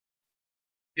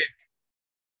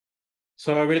So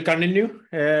I will continue.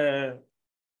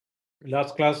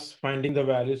 Last class, finding the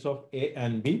values of A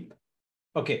and B.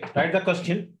 Okay, write the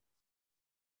question.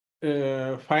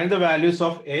 Find the values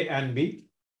of A and B.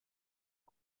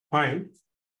 Find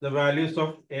the values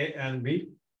of A and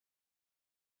B.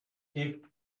 If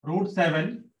root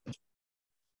 7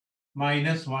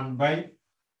 minus 1 by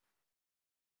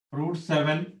root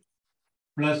 7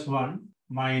 plus 1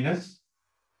 minus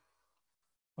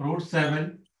root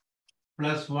 7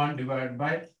 plus 1 divided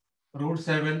by root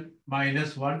 7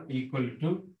 minus 1 equal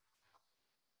to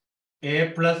A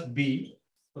plus B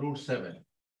root 7.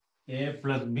 A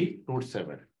plus B root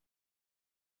 7.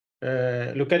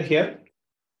 Look at here.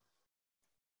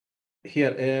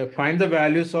 Here, find the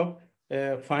values of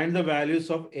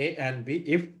A and B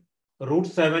if root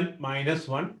 7 minus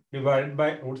 1 divided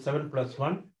by root 7 plus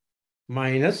 1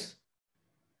 minus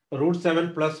root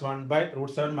 7 plus 1 by root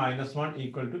 7 minus 1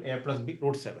 equal to A plus B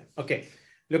root 7. Okay,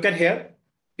 look at here.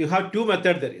 You have two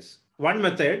methods there is. One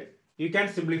method, you can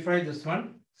simplify this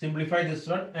one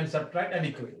and subtract and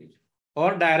equate it.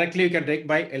 Or directly you can take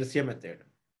by LCM method.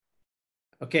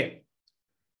 Okay,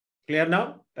 clear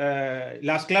now?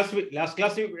 Last class we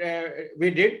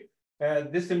did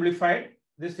this simplified,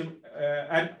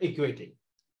 and equating.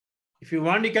 If you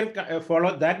want, you can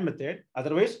follow that method.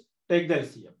 Otherwise, take the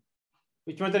LCM.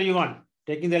 Which method you want?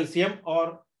 Taking the LCM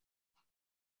or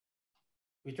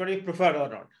which one you prefer or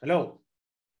not? Hello?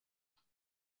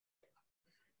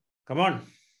 Come on.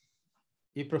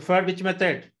 You prefer which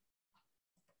method?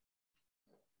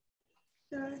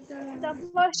 The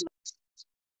first.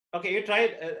 Okay, you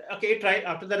try. Okay, you try.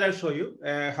 After that, I'll show you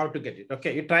how to get it.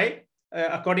 Okay, you try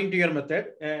according to your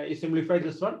method. You simplify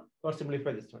this one or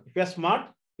simplify this one. If you are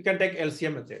smart, you can take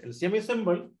LCM method. LCM is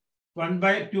simple. 1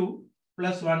 by 2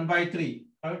 plus 1 by 3.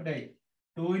 Okay.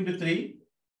 2 into 3,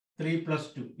 3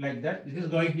 plus 2. Like that. This is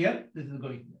going here. This is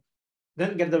going here.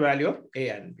 Then get the value of A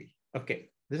and B. Okay.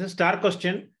 This is star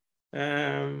question.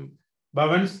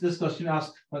 Bhavans, this question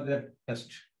asked for the test.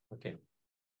 Okay.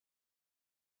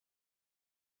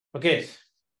 Okay.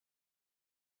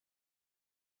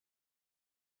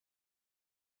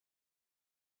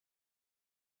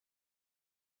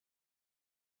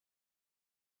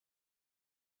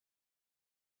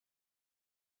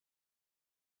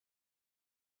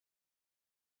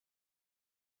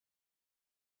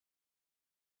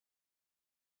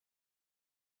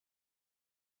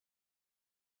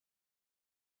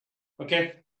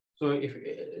 Okay, so if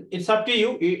it's up to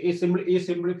you, you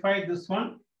simplify this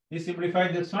one,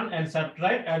 and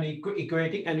subtract and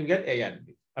equating, and you get A and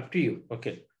B. Up to you.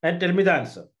 Okay, and tell me the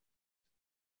answer.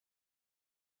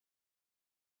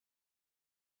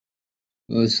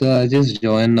 So I just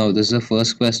joined now. This is the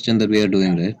first question that we are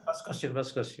doing, right? First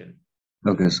question.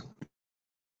 Okay. So.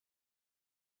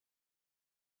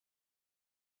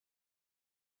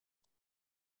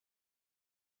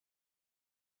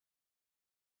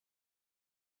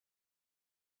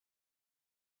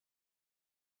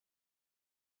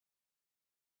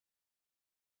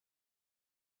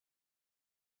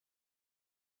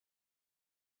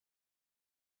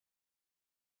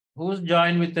 Who's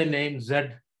joined with the name Z?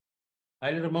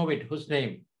 I'll remove it. Whose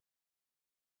name?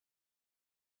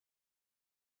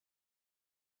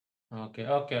 Okay.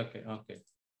 Okay.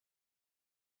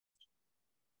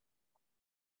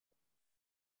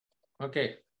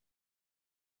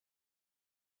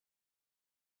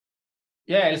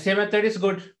 Yeah, LCM method is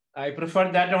good. I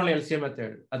prefer that only LCM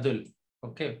method. Adul.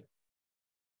 Okay.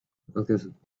 Okay,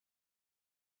 sir.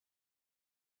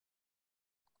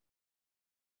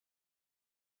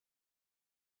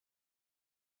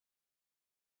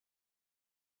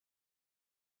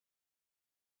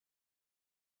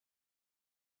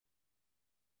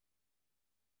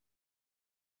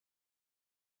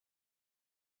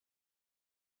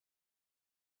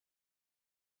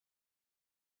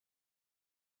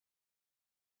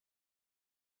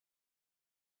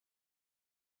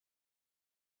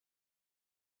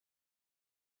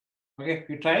 Okay,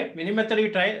 you try. Any method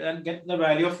you try and get the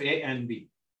value of A and B.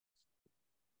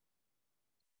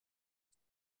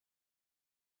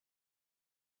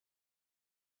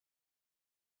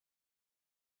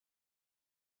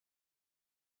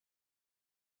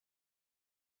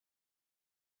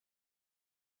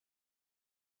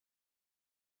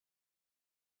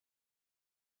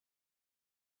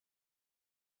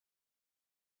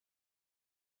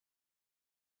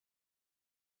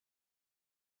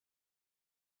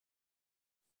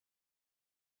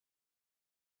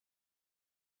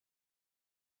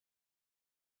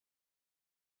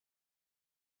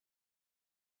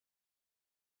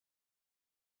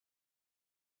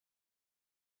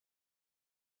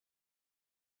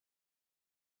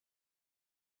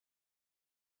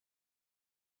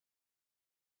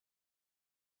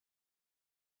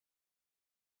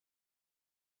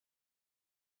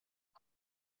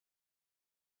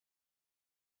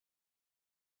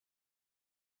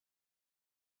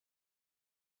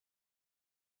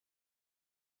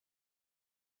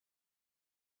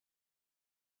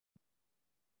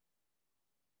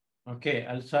 Okay,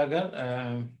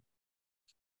 Al-Sagar.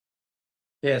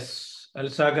 Yes,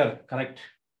 Al-Sagar, correct.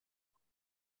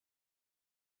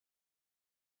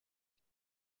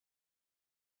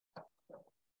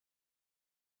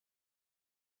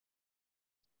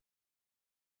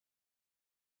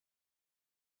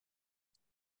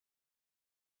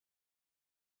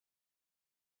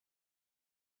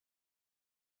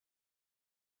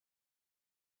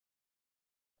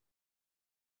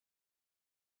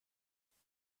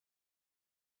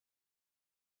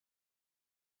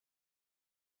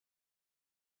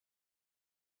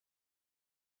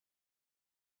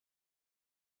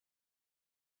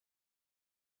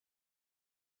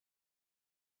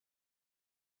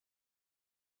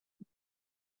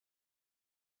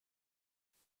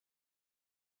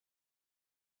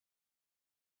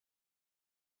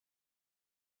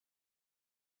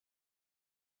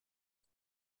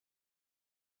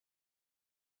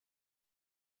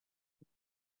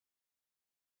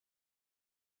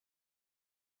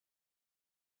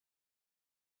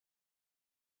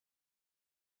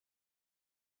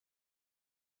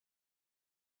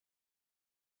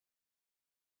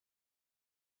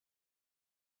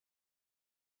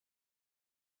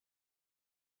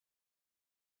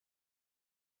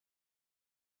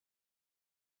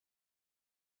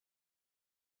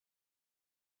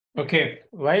 Okay,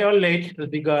 why all late?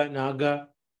 Ritika, Naga,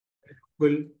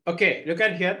 Kul. Okay, look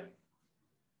at here.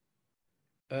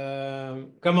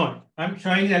 Come on, I'm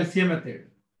showing the LCM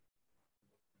method.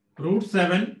 Root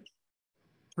 7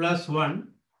 plus 1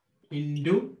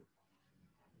 into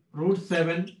root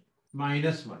 7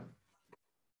 minus 1.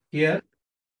 Here,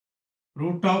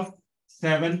 root of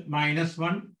 7 minus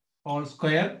 1 whole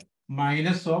square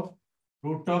minus of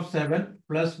root of 7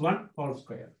 plus 1 whole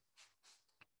square.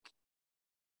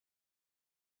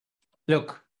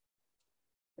 Look,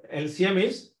 LCM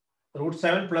is root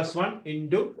 7 plus 1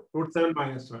 into root 7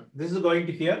 minus 1. This is going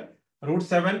to here, root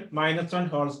 7 minus 1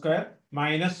 whole square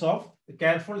minus of,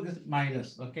 careful, this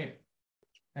minus, okay.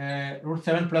 Root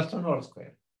 7 plus 1 whole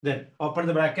square. Then open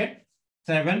the bracket,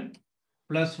 7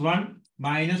 plus 1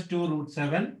 minus 2 root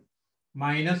 7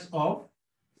 minus of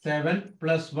 7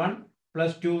 plus 1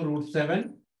 plus 2 root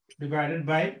 7 divided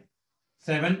by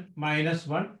 7 minus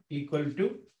 1 equal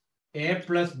to a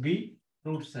plus b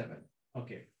root 7.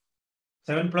 Okay.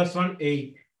 7 plus 1,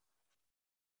 8.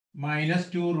 Minus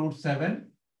 2 root 7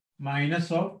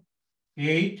 minus of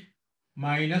 8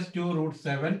 minus 2 root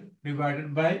 7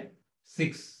 divided by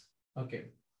 6. Okay.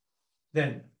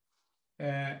 Then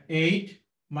 8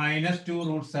 minus 2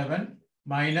 root 7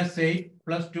 minus 8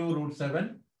 plus 2 root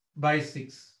 7 by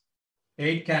 6.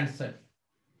 8 cancel.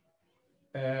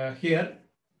 Here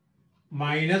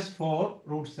minus 4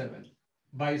 root 7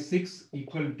 by 6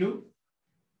 equal to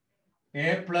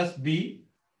a plus b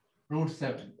root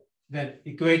 7. Then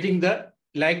equating the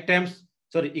like terms,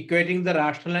 equating the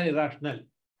rational and irrational.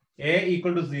 A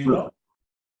equal to 0.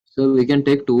 So we can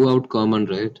take 2 out common,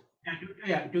 right?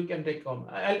 Yeah, 2 can take common.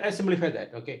 I'll simplify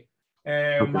that. Okay.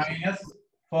 Okay, Minus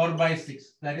 4 by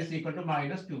 6. That is equal to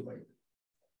minus 2 by 3.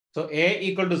 So A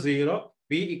equal to 0,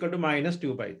 B equal to minus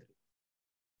 2 by 3.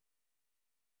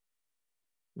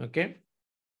 Okay.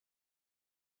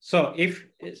 So if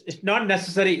it's not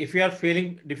necessary, if you are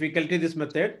feeling difficulty this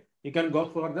method, you can go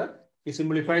for you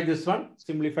simplify this one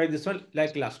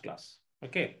like last class.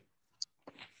 Okay.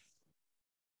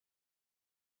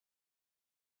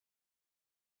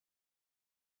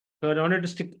 So I wanted to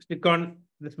stick on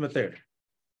this method.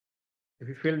 If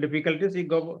you feel difficulties, you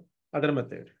go other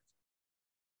method.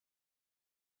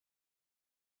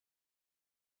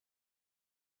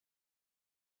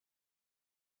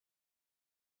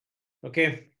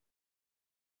 Okay.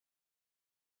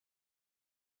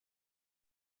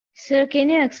 Sir, can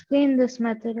you explain this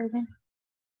method again?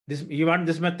 You want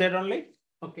this method only?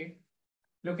 Okay.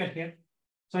 Look at here.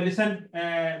 So listen,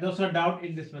 those who are doubt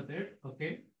in this method.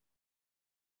 Okay.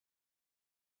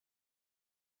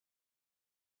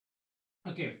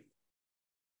 Okay.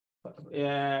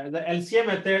 The LCM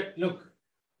method, look,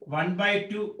 1 by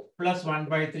 2 plus 1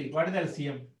 by 3. What is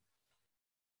LCM?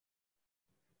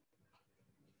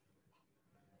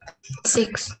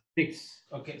 6. 6.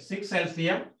 Okay, 6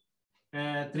 LCM.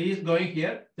 3 is going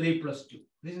here, 3 plus 2.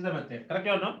 This is the method. Correct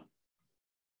or no?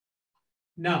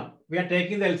 Now, we are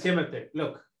taking the LCM method.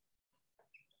 Look,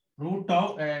 root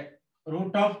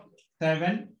of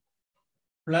 7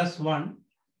 plus 1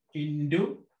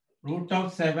 into root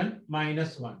of 7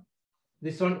 minus 1.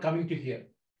 This one coming to here.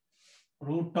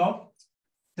 Root of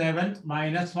 7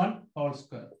 minus 1 whole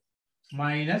square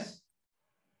minus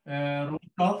root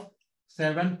of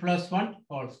 7 plus 1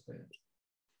 whole square.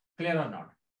 Clear or not?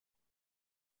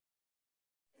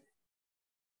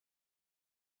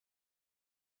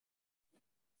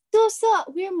 So, sir,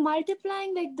 we're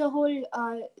multiplying like the whole,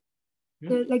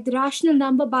 Hmm? like the rational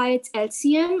number by its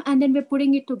LCM, and then we're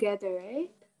putting it together, right?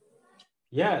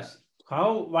 Yes.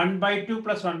 How 1 by 2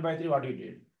 plus 1 by 3, what you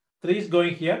did? 3 is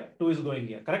going here, 2 is going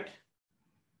here, correct?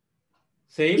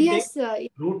 Same thing. Yes, sir.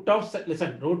 Root of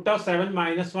 7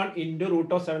 minus 1 into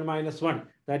root of 7 minus 1.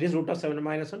 That is root of 7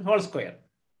 minus 1 whole square.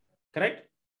 Correct?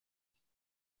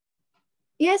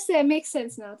 Yes, sir. Makes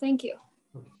sense now. Thank you.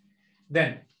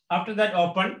 Then after that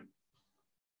open.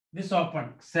 This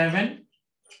open. 7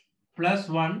 plus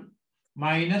 1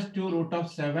 minus 2 root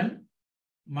of 7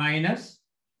 minus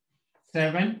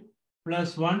 7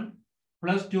 plus 1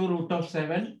 plus 2 root of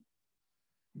 7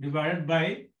 divided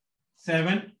by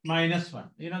 7 minus 1.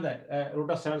 You know that root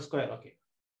of 7 square. Okay.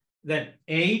 Then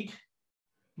 8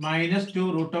 minus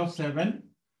 2 root of 7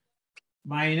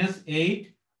 minus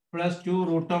 8 plus 2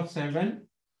 root of 7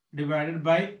 divided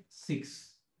by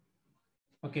 6.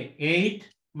 Okay. 8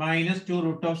 minus 2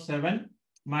 root of 7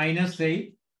 minus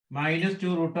 8 minus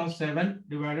 2 root of 7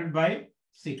 divided by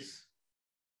 6.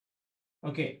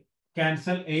 Okay.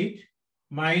 Cancel 8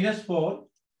 minus 4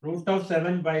 root of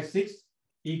 7 by 6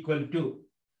 equal to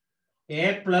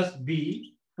a plus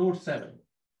b root 7.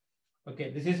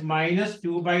 Okay, this is minus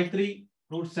 2 by 3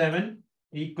 root 7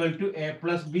 equal to a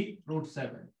plus b root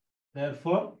 7.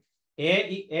 Therefore,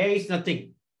 a is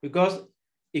nothing because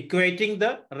equating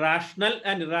the rational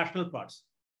and irrational parts.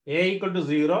 A equal to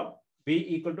 0, b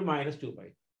equal to minus 2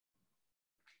 by.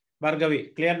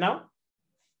 Bhargavi, clear now?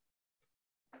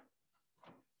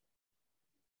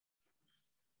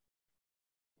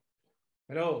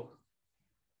 Hello.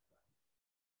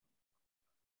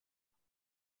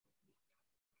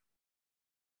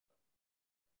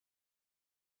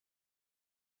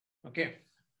 Okay.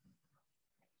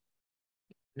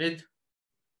 Nid,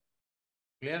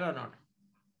 clear or not?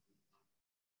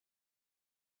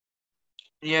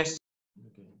 Yes.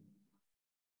 Okay.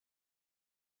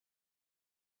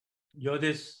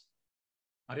 Jyotish,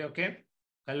 are you okay?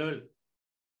 Hello.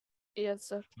 Yes,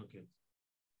 sir. Okay.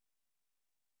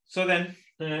 So then,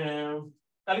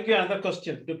 I'll give you another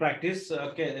question to practice.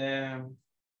 Okay.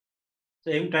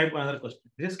 Same type, another question.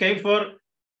 This came for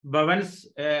Bhavan's.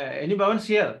 Any Bhavans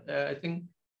here? I think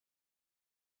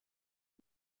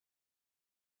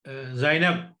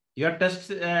Zainab, your test,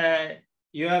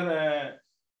 your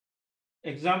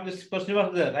exam, this question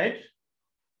was there, right?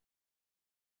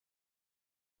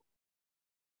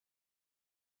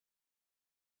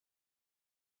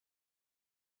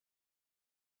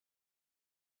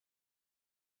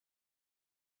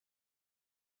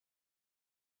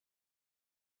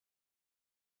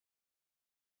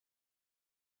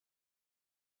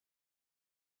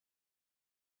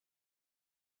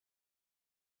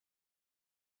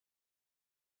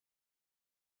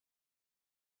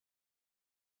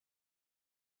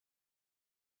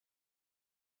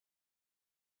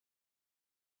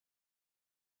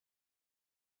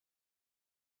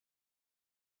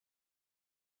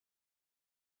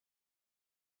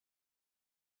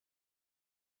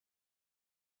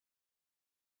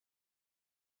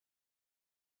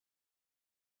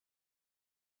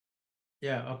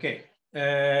 Yeah, okay.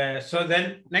 So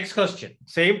then next question.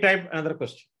 Same type, another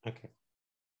question. Okay.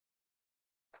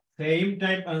 Same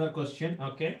type, another question.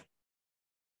 Okay.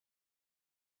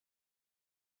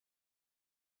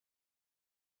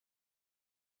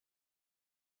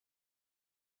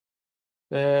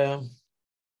 7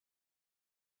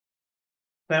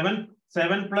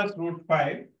 plus root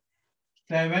 5.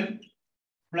 7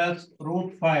 plus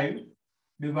root 5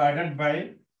 divided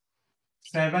by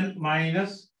 7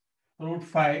 minus root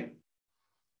 5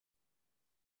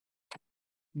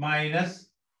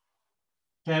 minus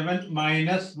 7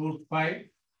 minus root 5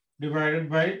 divided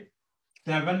by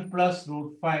 7 plus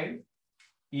root 5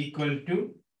 equal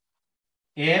to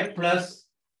a plus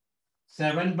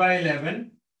 7 by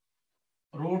 11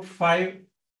 root 5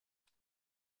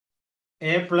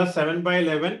 a plus 7 by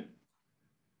 11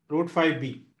 root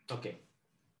 5b. Okay.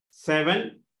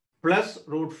 7 plus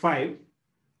root 5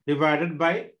 divided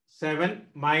by 7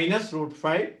 minus root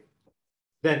 5,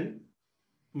 then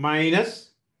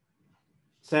minus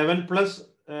 7 plus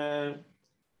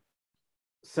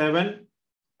 7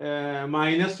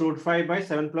 minus root 5 by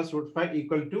 7 plus root 5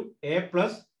 equal to a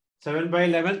plus 7 by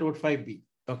 11 root 5b.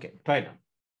 Okay, try now.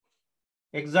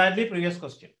 Exactly previous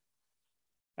question.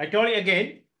 I told you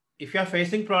again, if you are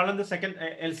facing problem, the second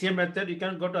LCM method, you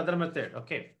can go to other method.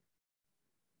 Okay.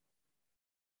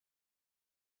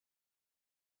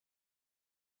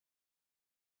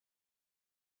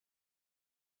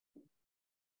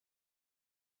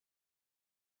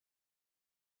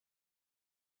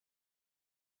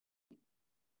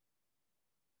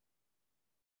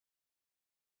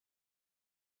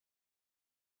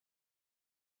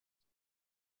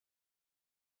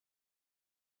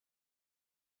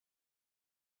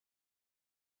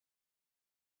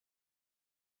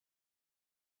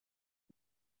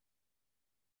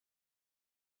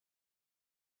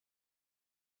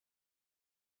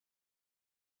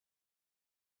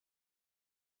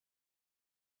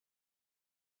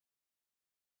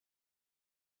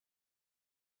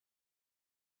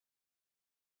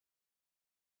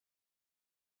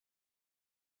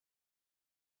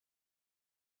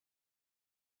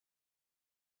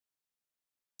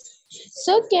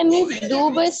 So can we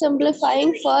do by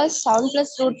simplifying first sound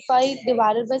plus root 5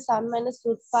 divided by sound minus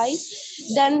root 5,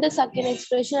 then the second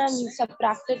expression and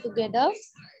subtract it together?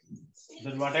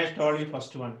 Then what I told you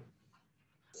first one.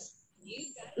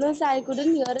 No, sir, I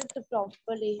couldn't hear it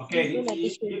properly. Okay, Due to net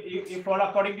issue. you follow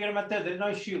according to your method, there's no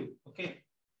issue. Okay.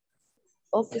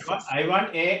 Okay, sir. I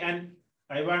want A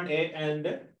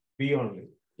and B only.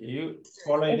 You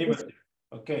follow any Okay, method.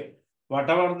 Okay.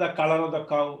 Whatever the color of the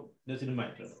cow doesn't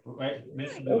matter. Right?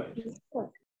 Means to be white.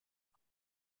 Okay.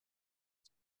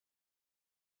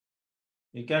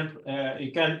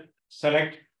 You can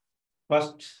select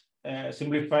first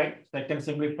simplify, second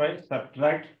simplify,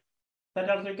 subtract. That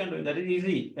also you can do. That is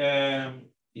easy.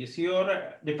 Is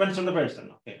your depends on the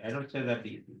person. Okay, I don't say that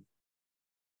easy.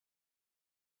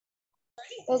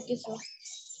 Okay, sir.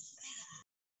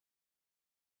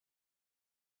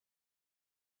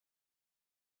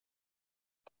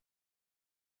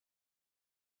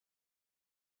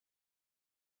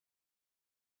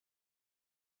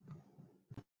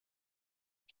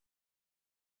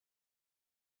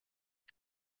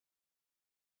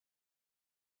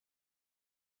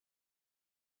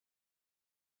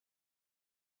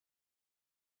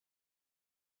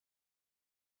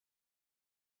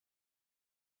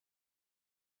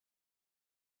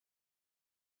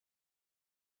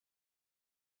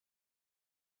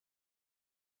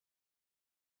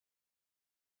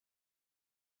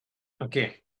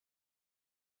 Okay.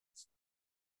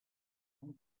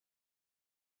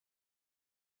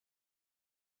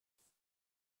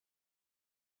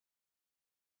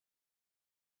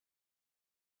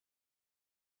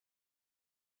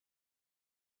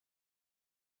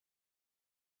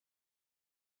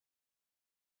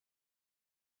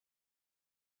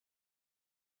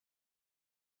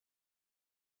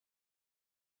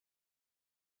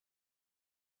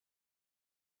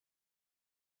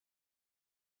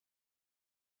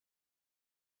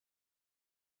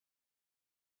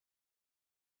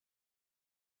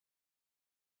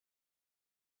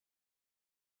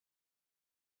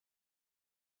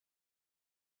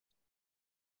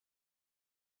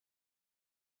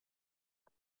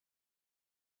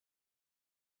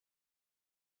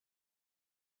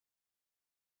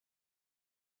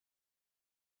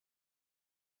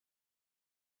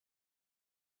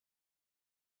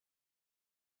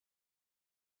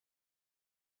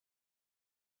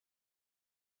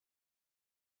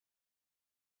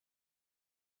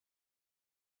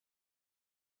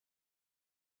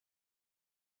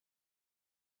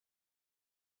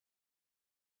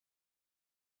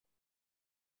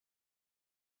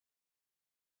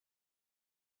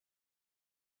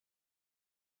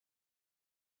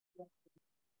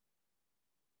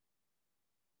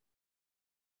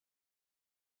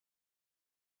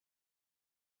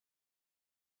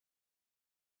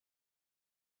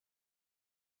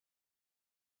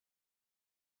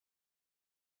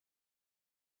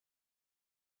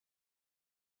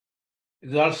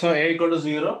 Is also A equal to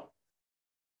 0?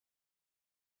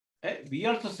 B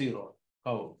also 0.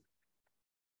 How?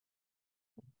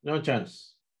 No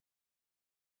chance.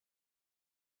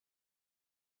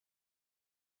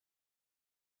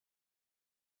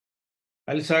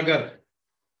 Al-Sagar.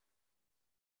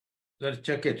 Let's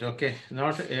check it. Okay.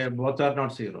 Not both are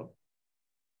not 0.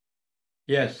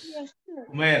 Yes. Yes,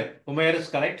 sir. Umair is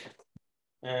correct.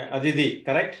 Aditi,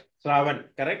 correct. Shravan,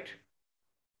 correct.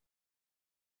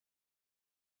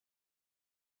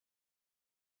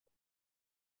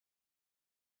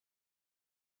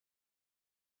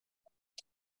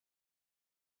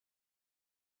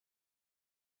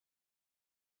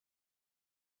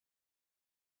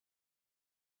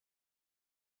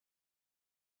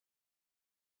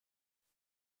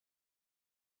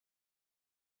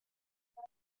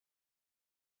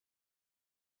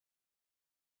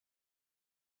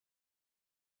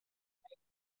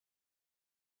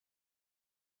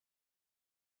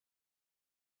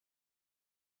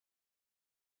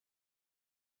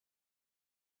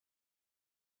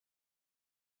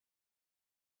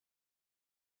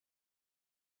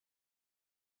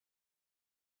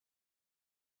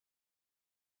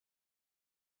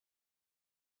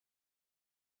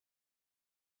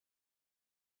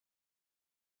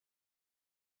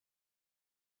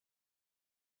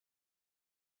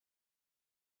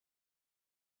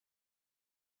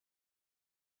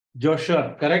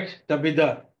 Joshua, correct.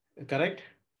 Tabitha, correct.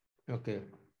 Okay.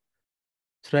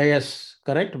 Shreyas,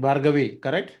 correct. Bhargavi,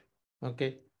 correct.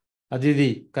 Okay.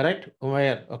 Aditi, correct.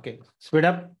 Umair, okay. Speed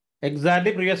up.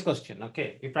 Exactly previous question.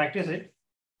 Okay. You practice it.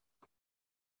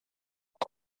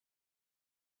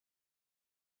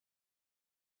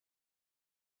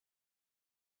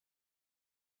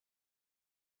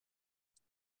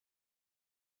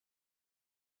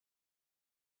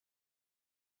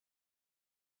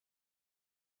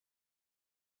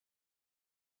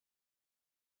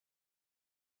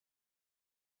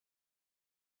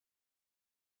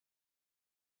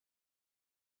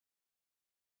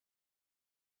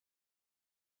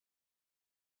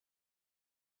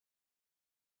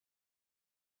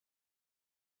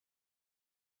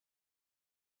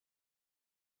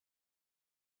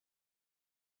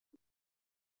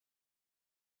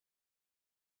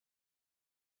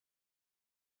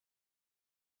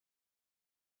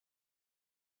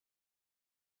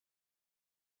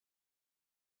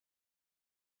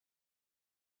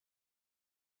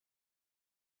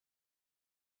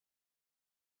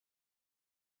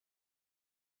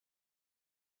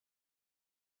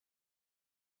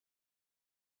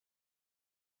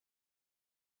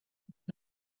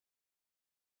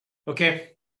 Okay.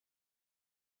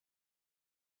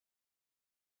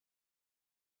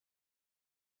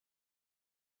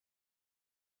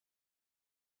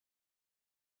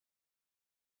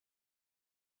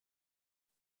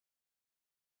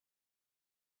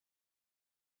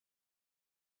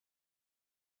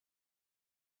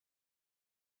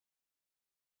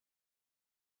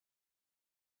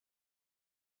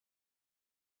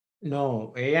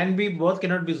 No, A and B both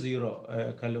cannot be 0,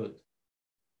 Khalud.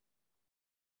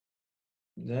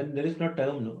 Then there is no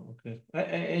term, no. Okay.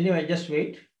 Anyway, just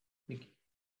wait.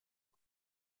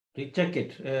 Recheck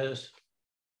it.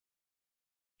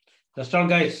 That's all,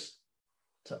 guys.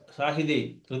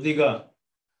 Sahidi, Rudiga,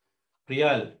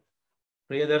 Priyal,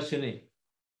 Priyadarshini.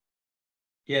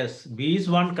 Yes, B is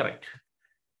 1 correct.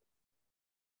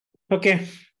 Okay.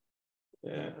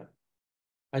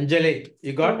 Anjali,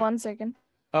 you Sir, got? 1 second.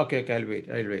 Okay, I'll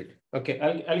wait. Okay,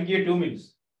 I'll give you 2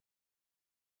 minutes.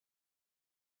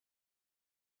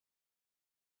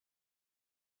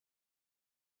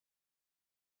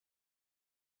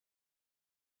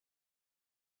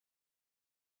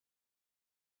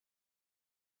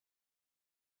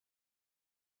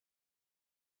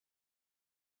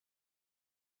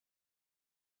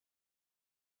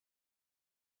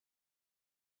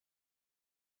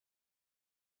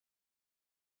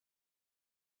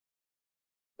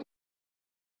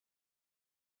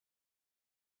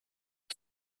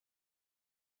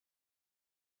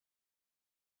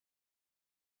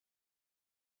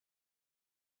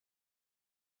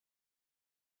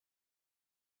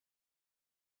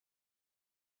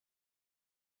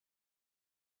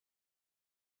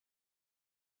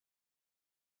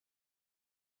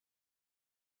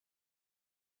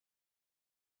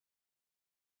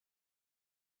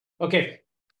 Okay,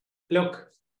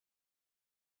 look,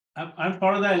 I'm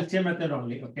following the LCM method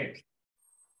only. Okay,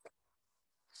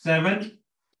 7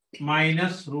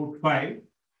 minus root 5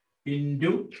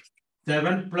 into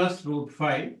 7 plus root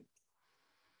 5,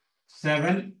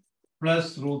 7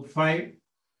 plus root 5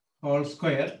 whole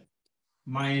square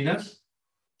minus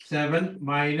 7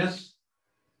 minus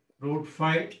root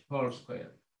 5 whole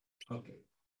square. Okay,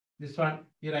 this one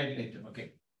you write later.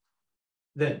 Okay,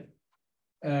 then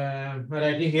we're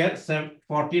writing here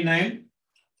 49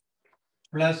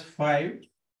 plus 5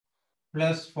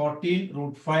 plus 14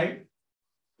 root 5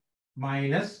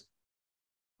 minus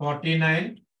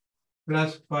 49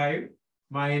 plus 5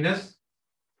 minus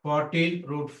 14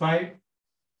 root 5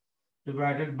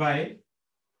 divided by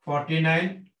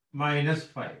 49 minus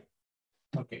 5.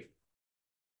 Okay.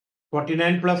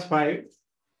 49 plus 5,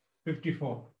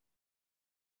 54.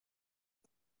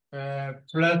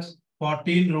 Plus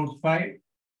 14 root 5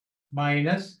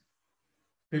 minus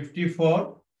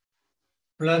 54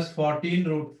 plus 14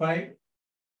 root 5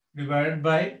 divided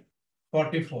by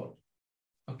 44.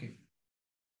 Okay.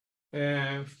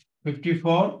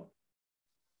 54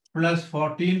 plus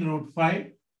 14 root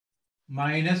 5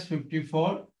 minus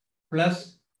 54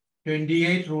 plus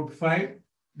 28 root 5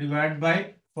 divided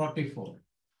by 44.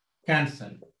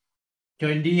 Cancel.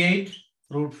 28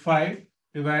 root 5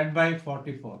 divided by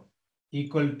 44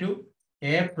 equal to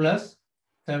A plus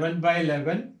 7 by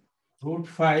 11 root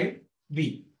 5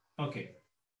 B. Okay.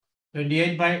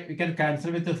 28 by, we can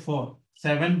cancel with the 4.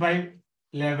 7 by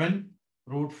 11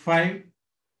 root 5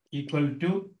 equal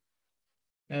to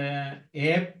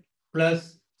A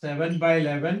plus 7 by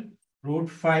 11 root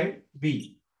 5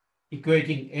 B,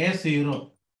 equating A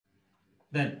 0.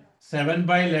 Then 7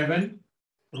 by 11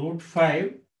 root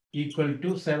 5 equal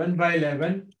to 7 by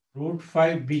 11 root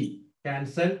 5 B.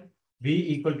 Cancel,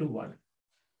 B equal to 1.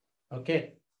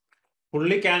 Okay.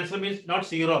 Fully cancel means not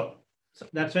 0. So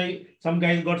that's why some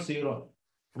guys got 0.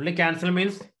 Fully cancel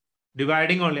means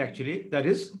dividing only actually. That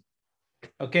is,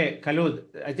 okay,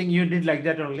 Khalud, I think you did like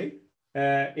that only.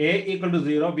 A equal to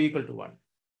 0, B equal to 1.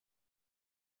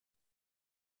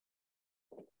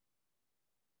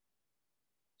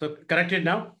 So correct it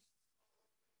now.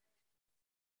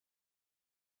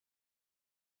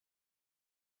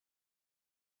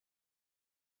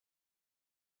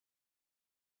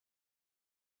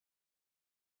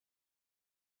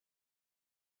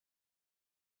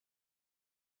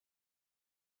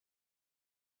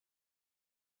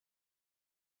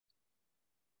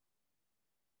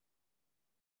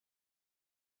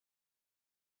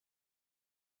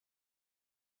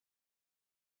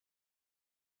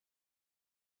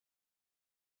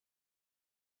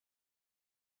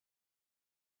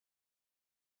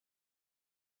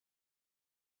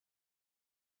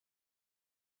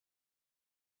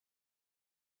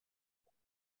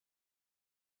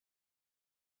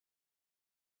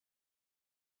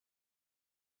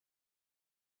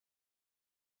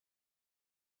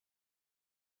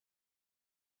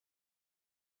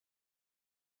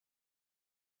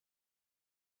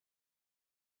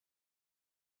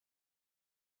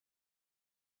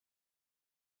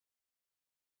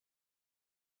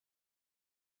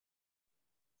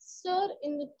 Sir,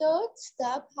 in the third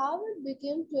step, how it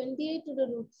became 28 to the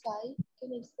root 5?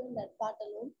 Can you explain that part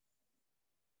alone?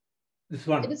 This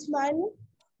one. It is minus.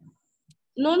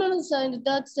 No, sir. In the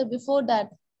third step before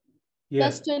that,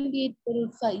 Yes. plus 28 to the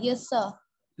root 5. Yes, sir.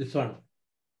 This one.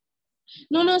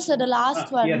 No, sir. The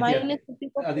last one. Yes, Minus yes.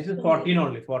 54. This is 14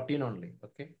 only. 14 only.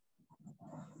 Okay.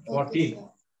 14. Okay, sir.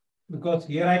 Because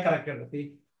here I corrected.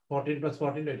 See, 14 plus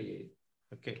 14, 28.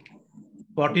 Okay.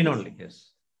 14 only.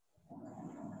 Yes.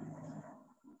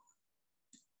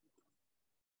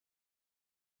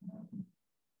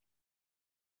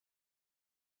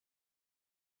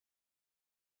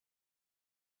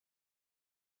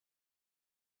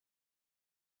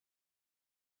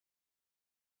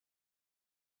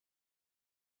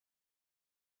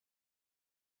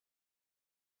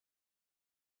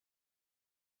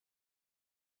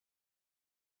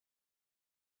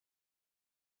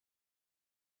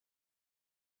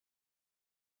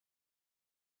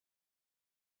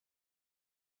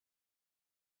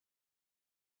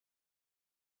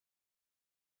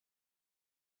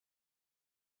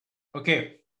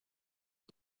 Okay.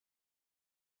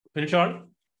 Finish all.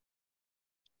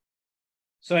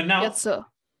 So now, Yes, sir.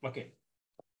 okay.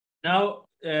 Now,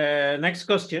 next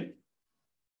question.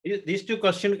 These two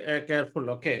questions, careful.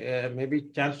 Okay.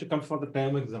 Maybe chance to come for the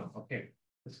term exam. Okay.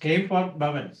 This came for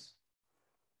Bhavans.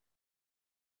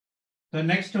 The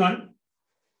next one,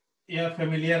 a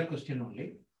familiar question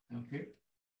only. Okay.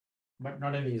 But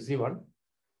not an easy one.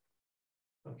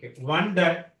 Okay. One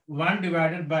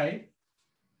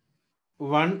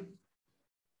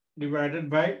divided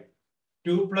by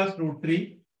 2 plus root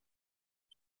 3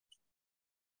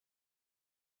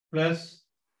 plus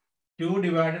 2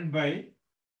 divided by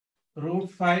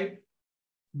root 5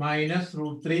 minus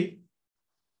root 3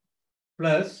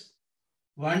 plus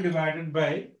 1 divided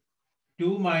by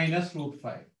 2 minus root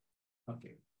 5.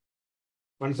 Okay.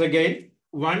 Once again,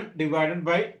 1 divided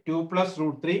by 2 plus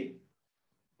root 3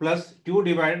 plus 2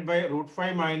 divided by root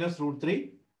 5 minus root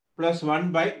 3 plus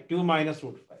 1 by 2 minus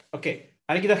root 5. Okay.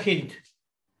 I'll give a hint.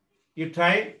 You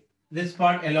try this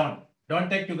part alone. Don't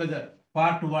take together.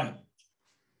 Part 1,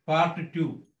 part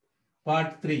 2,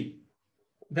 part 3.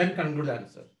 Then conclude the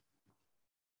answer.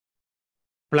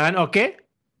 Plan okay?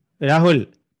 Rahul.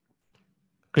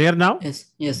 Clear now?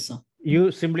 Yes, sir.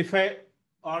 You simplify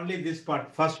only this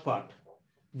part, first part,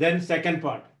 then second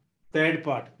part, third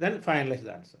part, then finalize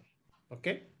the answer.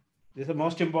 Okay? This is the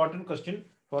most important question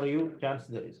for you, chance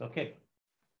there is. Okay?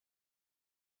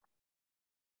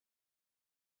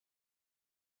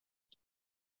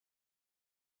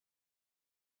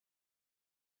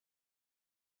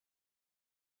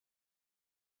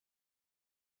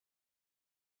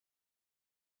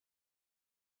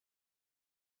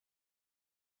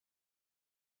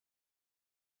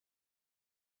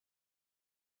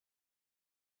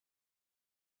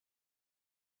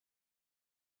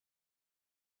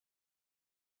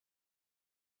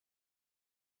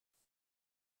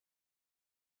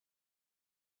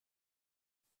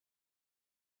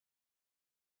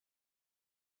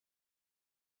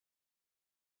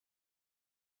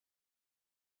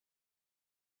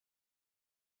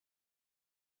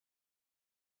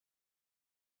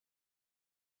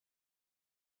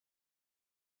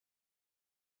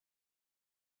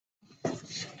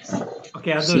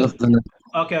 Okay, Abdul.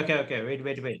 Okay.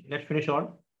 Wait. Let's finish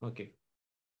on. Okay.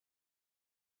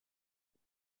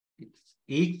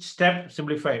 Each step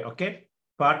simplify. Okay.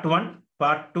 Part 1,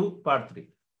 part 2, part 3.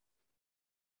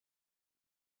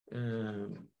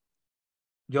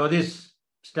 Jyotish,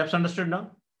 steps understood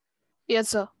now? Yes,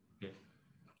 sir. Okay.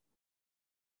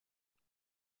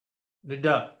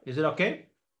 Nidda, is it okay?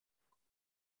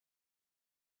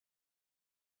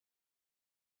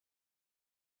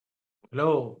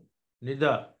 Hello,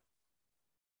 Nidda.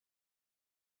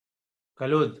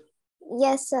 Kalud.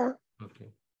 Yes, sir.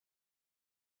 Okay.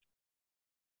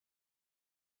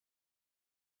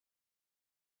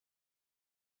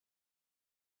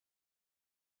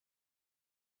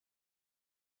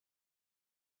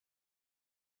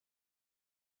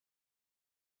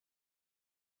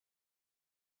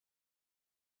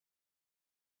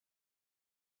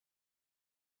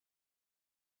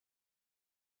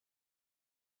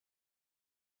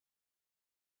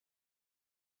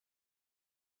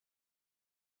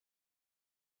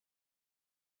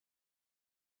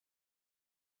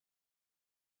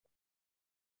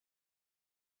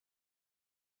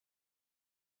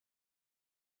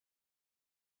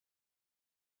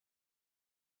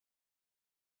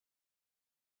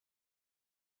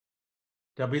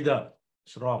 Tabitha,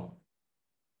 it's wrong.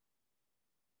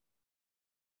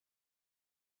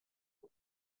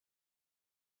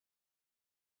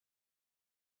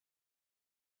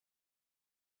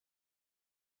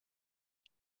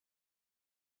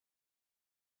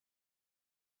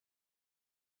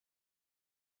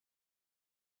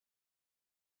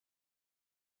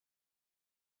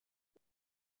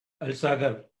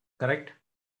 Al-Sagar, correct?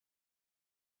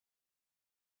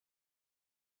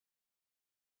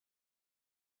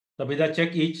 Sabida,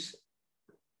 check each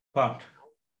part.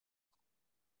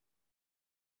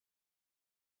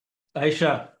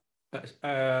 Aisha,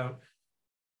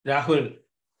 Rahul,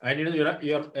 I need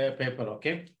your paper,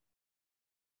 okay?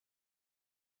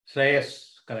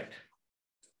 Shreyas, correct.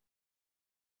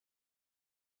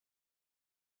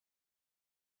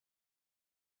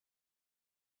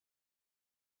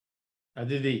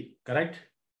 Aditi, correct?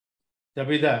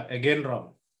 Sabida, again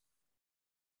wrong.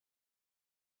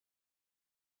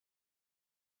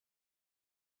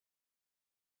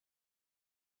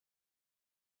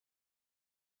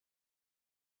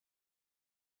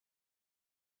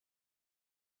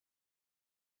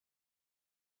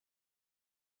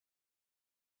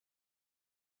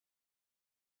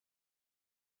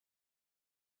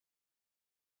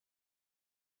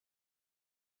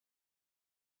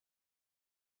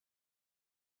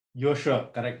 Joshua,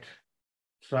 correct.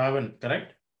 Shravan,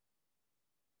 correct.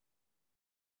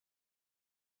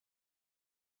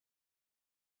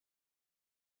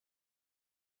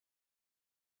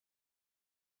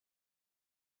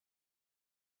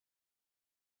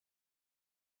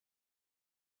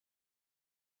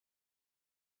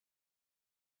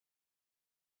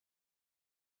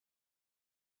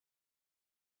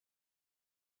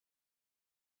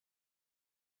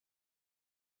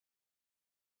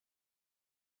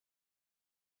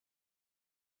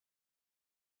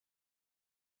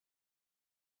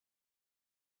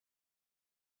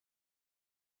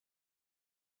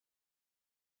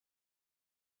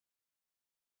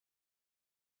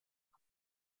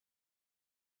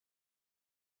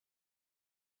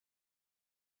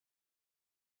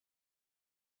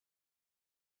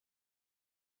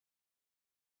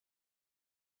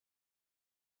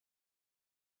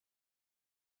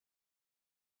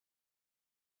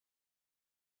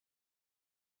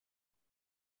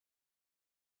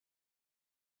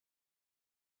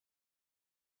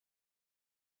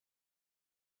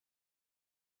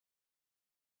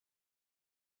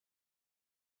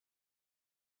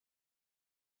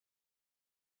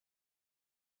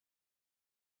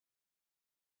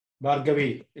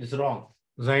 Bhargavi, it's wrong.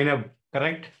 Zainab,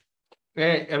 correct?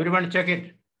 Hey, everyone check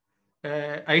it.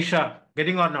 Aisha,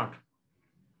 getting or not?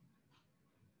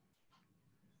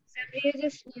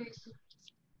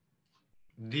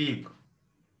 Deep,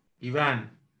 Ivan.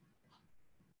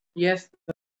 Yes.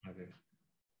 Okay.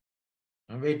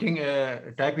 I'm waiting.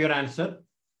 Type your answer.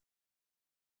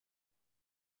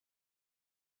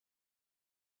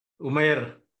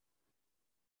 Umair.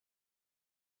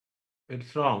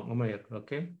 It's wrong, Umair.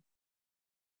 Okay.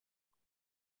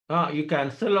 You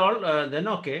cancel all, then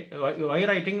okay. Why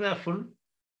writing the full?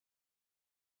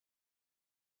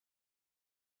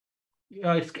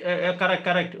 It's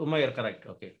correct. Umair, correct.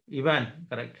 Okay. Ivan,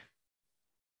 correct.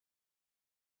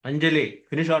 Anjali,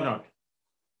 finish or not?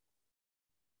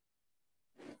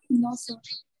 No, sir.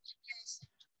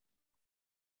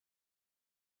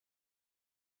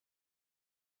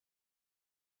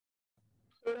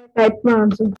 Type my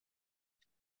answer.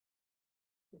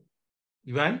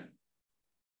 Ivan?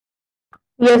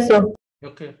 Yes, sir.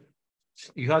 Okay.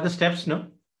 You have the steps, no?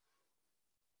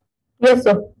 Yes,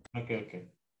 sir. Okay.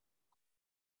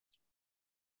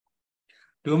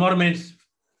 2 more minutes.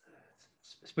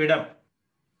 Speed up.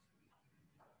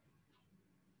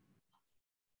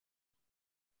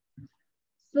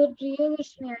 So,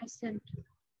 Priyadarshini, I sent.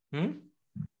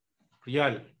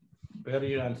 Priyal, where is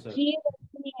your answer?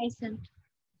 Priyadarshini, I sent.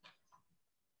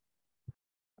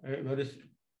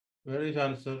 Where is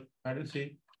answer? I didn't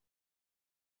see.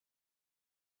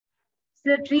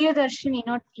 So, Priyadarshini,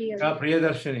 not Priya.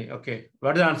 Priyadarshini. Okay.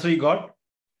 What is the answer you got?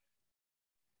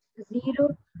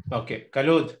 0. Okay.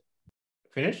 Kalud,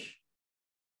 finish.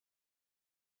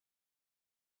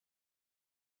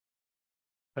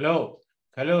 Hello,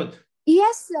 Kalud.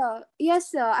 Yes, sir.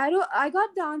 I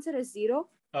got the answer as 0.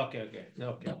 Okay.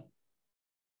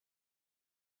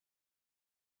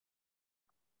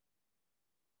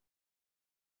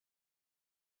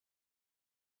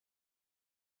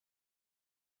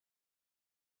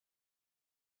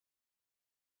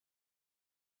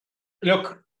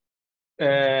 Look,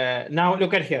 now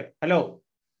look at here. Hello,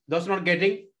 those not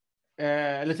getting,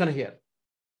 listen here.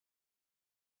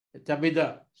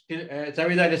 Chabida,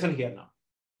 listen here now.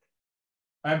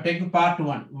 I am taking part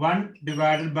 1. 1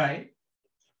 divided by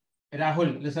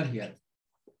Rahul, listen here,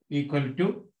 equal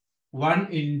to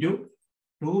 1 into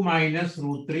 2 minus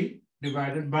root 3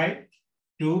 divided by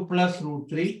 2 plus root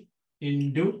 3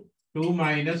 into 2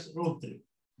 minus root 3.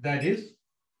 That is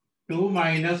 2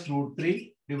 minus root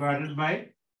 3 divided by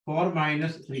 4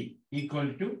 minus 3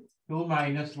 equal to 2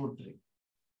 minus root 3.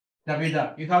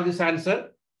 Tabitha, you have this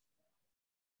answer?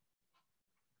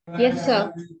 Yes,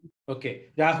 sir.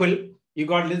 Okay. Rahul, you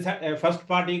got this first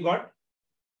part you got?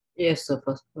 Yes, sir.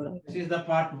 First part. This is the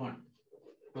part 1.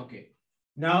 Okay.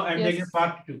 Now I'm taking Yes.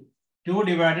 part 2. 2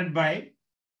 divided by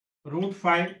root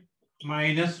 5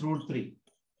 minus root 3.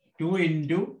 2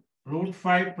 into root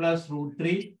 5 plus root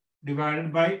 3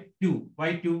 divided by 2.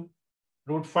 Why 2?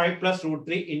 Root 5 plus root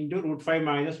 3 into root 5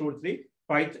 minus root 3.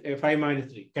 5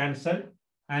 minus 3. Cancel.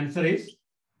 Answer is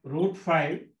root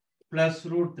 5 plus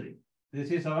root 3. This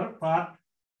is our part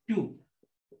 2.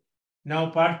 Now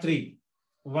part 3.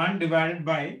 1 divided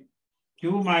by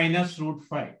 2 minus root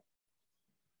 5.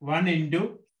 1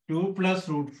 into 2 plus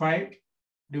root 5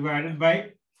 divided by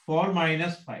 4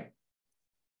 minus 5.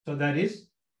 So that is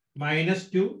minus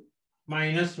 2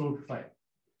 minus root 5.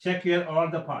 Check here all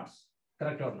the parts.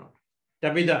 Correct or not?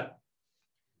 Tabitha,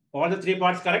 all the 3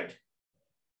 parts correct?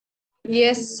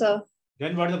 Yes, sir.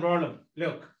 Then what is the problem?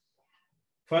 Look.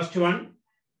 First one,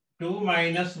 2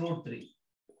 minus root 3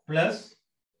 plus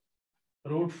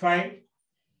root 5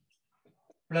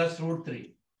 plus root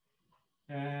 3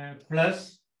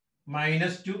 plus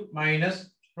minus 2 minus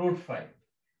root 5.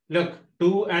 Look,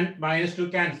 2 and minus 2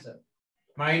 cancel.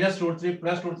 Minus root 3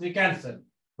 plus root 3 cancel.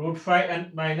 Root 5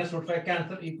 and minus root 5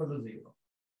 cancel equal to 0.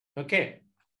 Okay.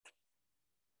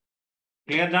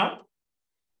 Clear now?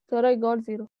 Sir, I got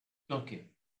 0. Okay.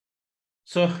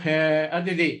 So,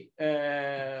 Aditi,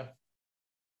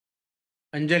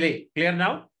 Anjali, clear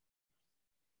now?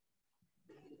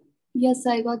 Yes,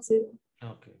 I got 0.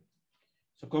 Okay.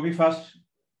 So, Kobe first.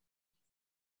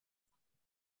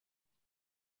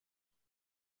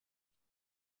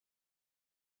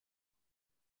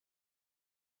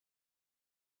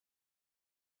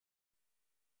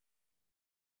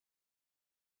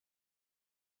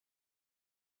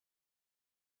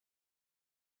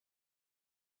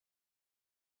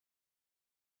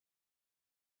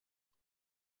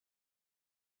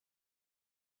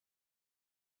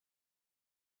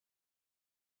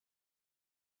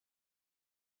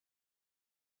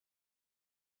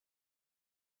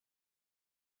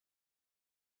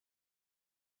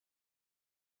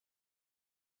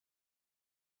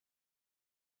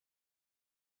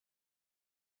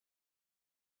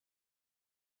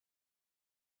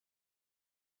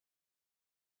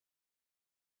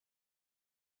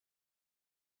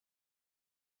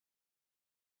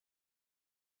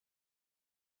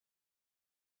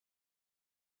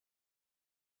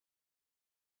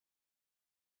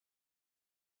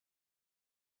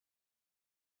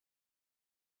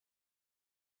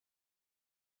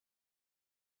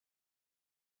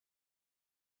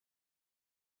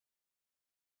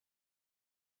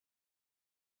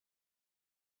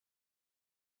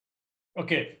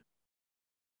 Okay.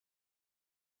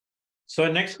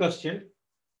 So, next question.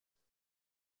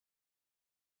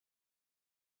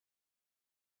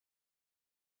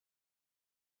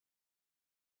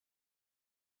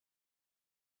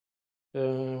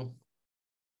 Uh,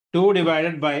 2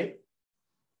 divided by,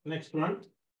 next one,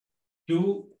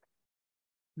 2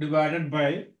 divided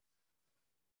by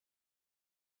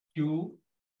 2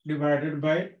 divided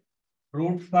by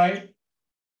root 5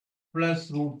 plus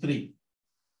root 3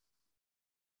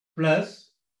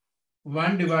 plus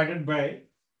 1 divided by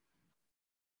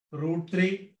root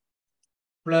 3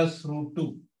 plus root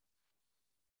 2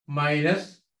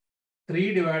 minus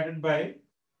 3 divided by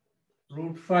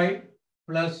root 5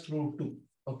 plus root 2.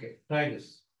 Okay, try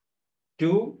this.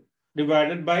 2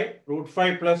 divided by root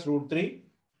 5 plus root 3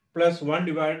 plus 1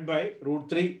 divided by root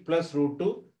 3 plus root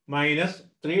 2 minus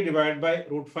 3 divided by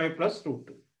root 5 plus root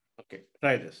 2. Okay,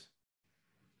 try this.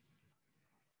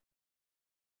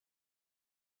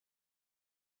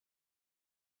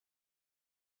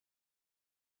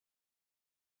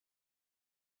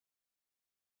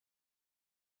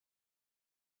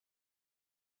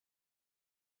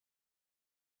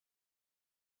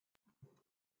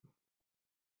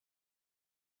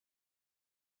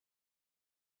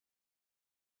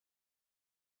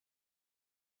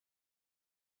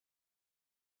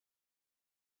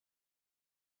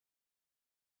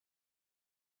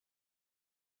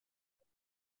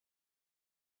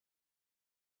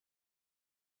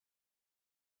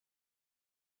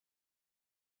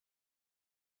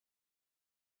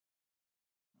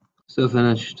 So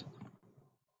finished.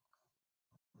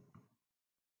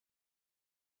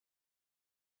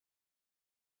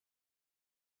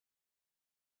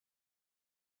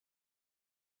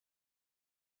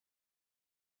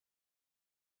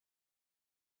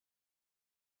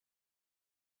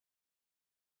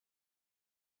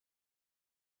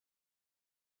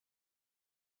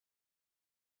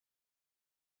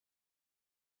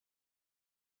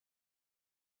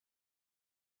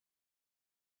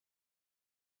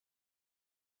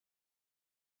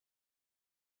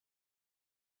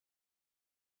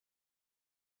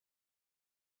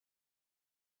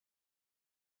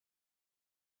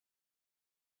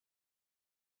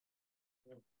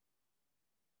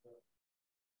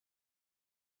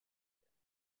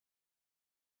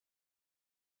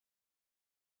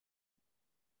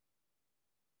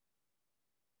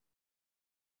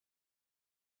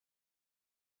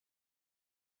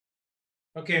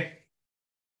 Okay.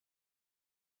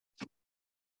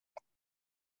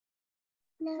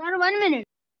 Sir, 1 minute.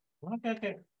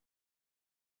 Okay.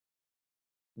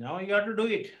 Now you have to do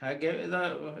it. I gave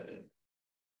the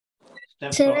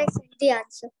steps. Sir, I sent the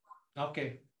answer.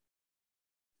 Okay.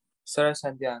 Sir, I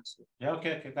sent the answer. Yeah,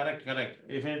 okay, correct.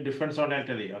 If any difference on, I'll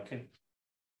tell you, okay.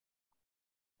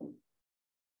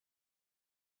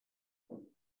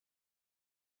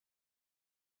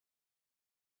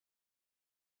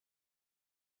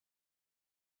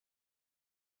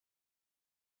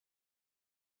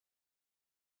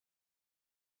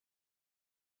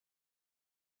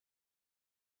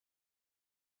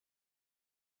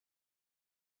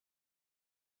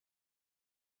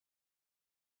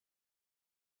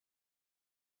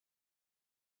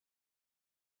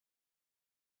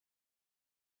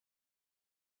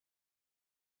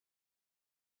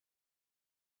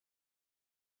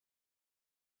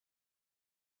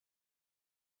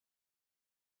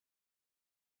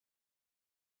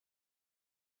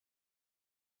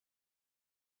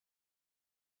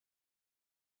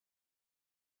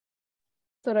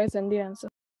 Sir, I sent the answer.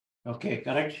 Okay,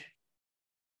 correct.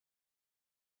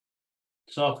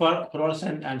 So for Pros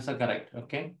and answer correct.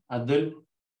 Okay. Adul,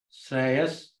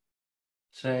 Shreyas,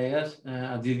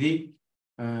 Aditi,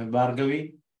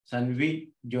 Bhargavi,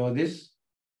 Sanvi, Jyotis,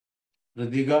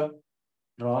 Radhika,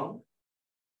 wrong.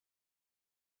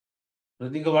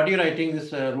 Radhika, what are you writing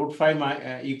this root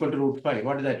 5 equal to root 5?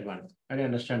 What is that one? I don't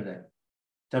understand that.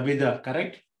 Tabitha,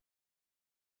 correct?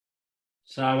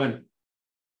 Savan.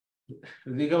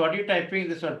 Radhika, what are you typing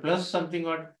this one? Plus something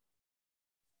what?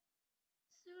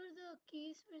 Sir, the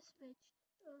keys were switched.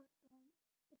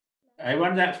 I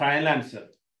want that final answer.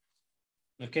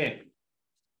 Okay.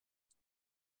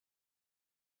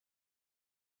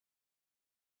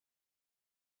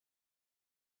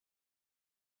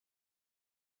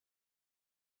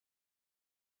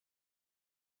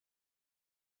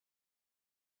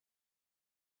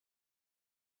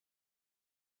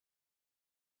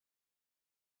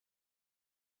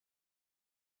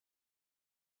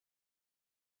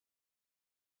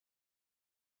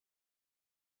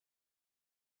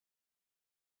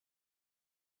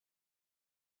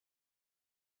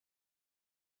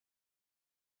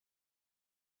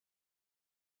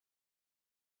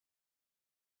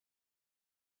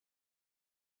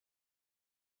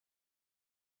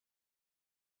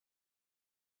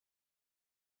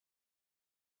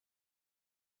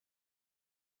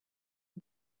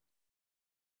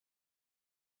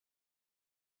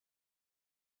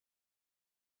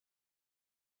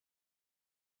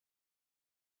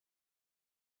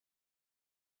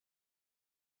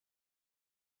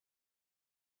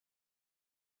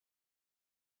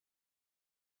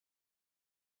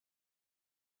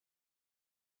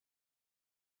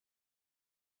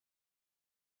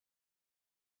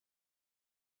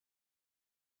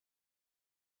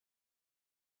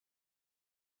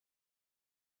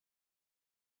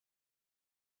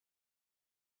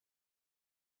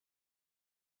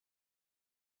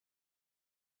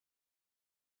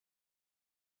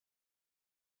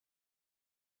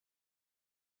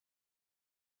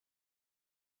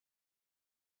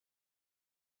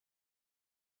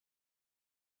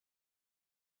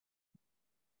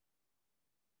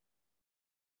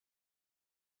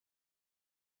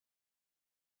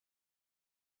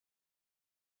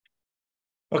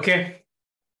 Okay.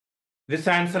 This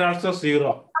answer also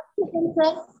 0.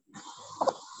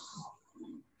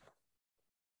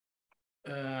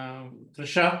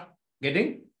 Trisha,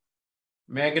 getting?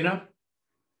 Meghna?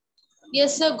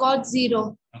 Yes, sir, got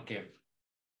 0. Okay.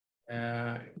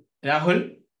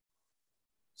 Rahul?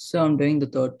 So I'm doing the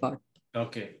third part.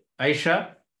 Okay.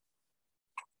 Aisha?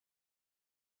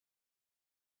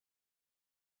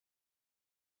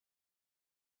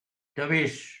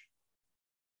 Kavish?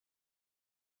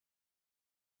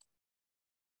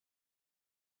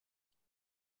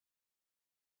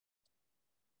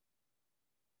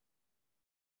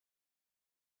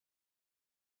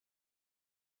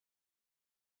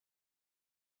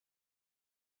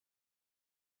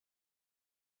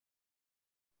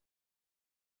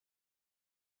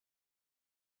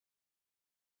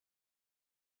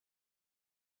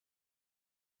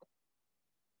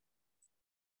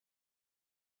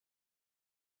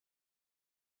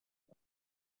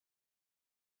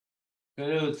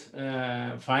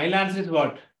 Final answer is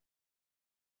what?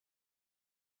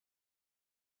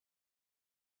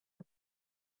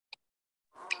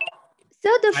 So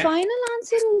the final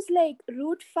answer is like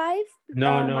root 5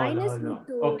 minus root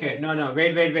 2. Okay, no.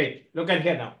 Wait. Look at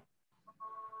here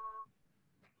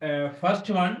now. First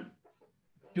one,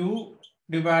 2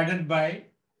 divided by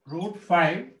root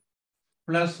 5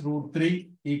 plus root 3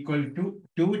 equal to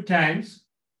 2 times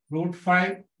root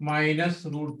 5 minus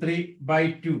root 3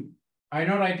 by 2. I'm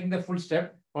not writing the full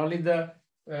step, only the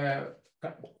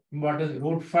what is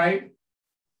root 5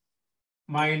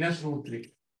 minus root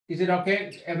 3. Is it okay?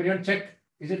 Everyone check.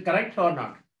 Is it correct or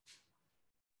not?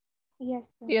 Yes.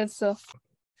 Yes, sir.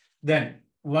 Then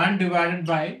 1 divided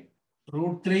by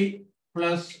root 3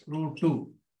 plus root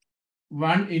 2.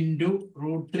 1 into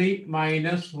root 3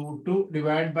 minus root 2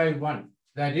 divided by 1.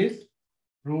 That is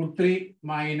root 3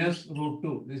 minus root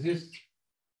 2. This is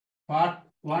part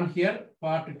 1 here,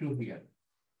 part 2 here.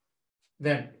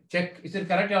 Then check, is it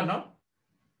correct or not?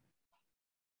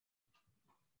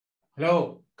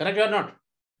 Hello, correct or not?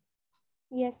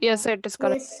 Yes. Yes, sir, it is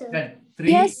correct. Yes, sir. Then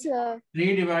 3, Yes, sir.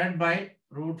 3 divided by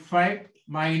root 5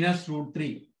 minus root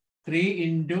 3. 3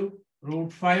 into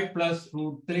root 5 plus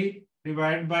root 3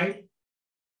 divided by,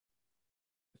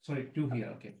 sorry, 2 here,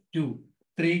 okay, 2.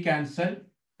 3 cancel,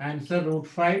 answer root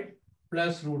 5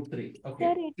 plus root 3. Okay,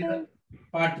 Sir, it is.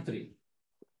 part 3.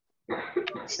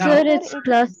 Sir, it's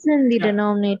plus in the Yeah.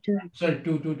 denominator. Sorry,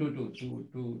 2.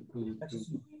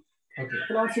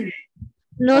 Okay.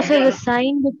 No, sir, the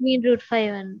sign between root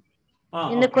 5 and...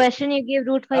 In the Okay. question you gave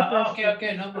root 5 plus.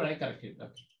 Okay, no problem, I corrected.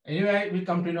 Okay. Anyway, we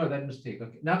come to know that mistake.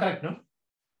 Okay, now correct, no?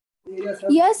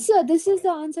 Yes, sir. This is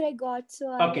the answer I got. So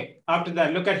Okay, after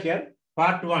that, look at here.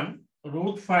 Part 1,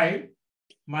 root 5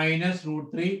 minus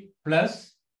root 3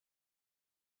 plus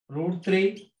root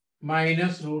 3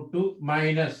 minus root 2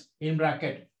 minus in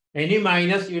bracket. Any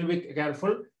minus, you'll be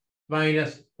careful.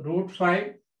 Minus root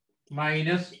 5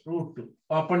 minus root 2.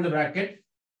 Open the bracket.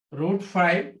 Root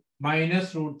 5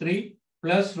 minus root 3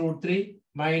 plus root 3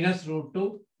 minus root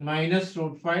 2 minus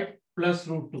root 5 plus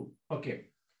root 2. Okay.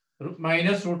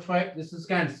 Minus root 5, this is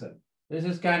cancel. This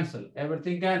is cancel.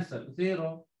 Everything cancel.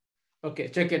 0. Okay,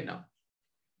 check it now.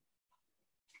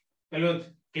 Hello,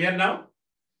 clear now?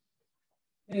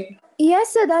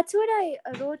 yes, sir. That's what I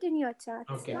wrote in your chat.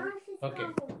 Okay. Okay.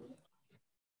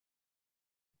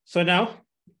 So now,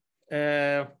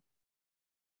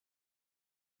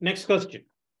 next question.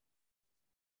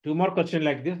 2 more questions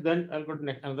like this, then I'll go to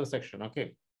next another section.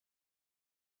 Okay.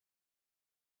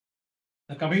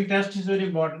 The coming test is very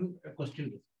important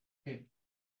question. Okay.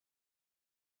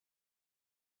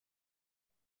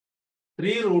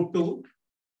 3 root 2.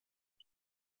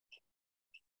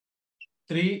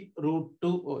 3 root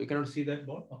 2. Oh, you cannot see that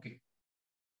board. Okay.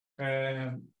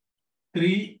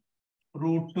 3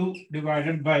 root 2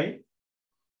 divided by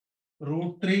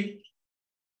root 3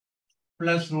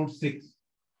 plus root 6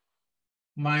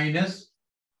 minus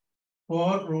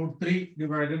 4 root 3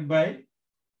 divided by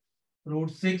root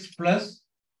 6 plus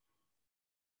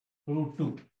root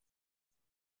 2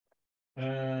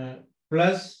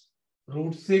 plus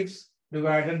root 6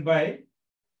 divided by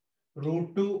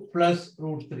root 2 plus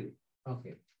root 3.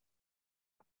 Okay.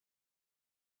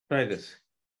 Try this.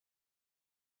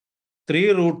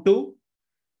 3 root 2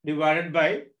 divided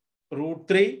by root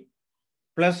 3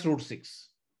 plus root 6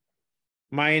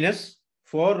 minus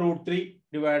 4 root 3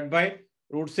 divided by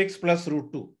root 6 plus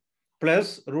root 2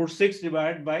 plus root 6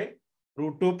 divided by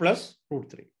root 2 plus root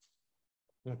 3.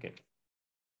 Okay.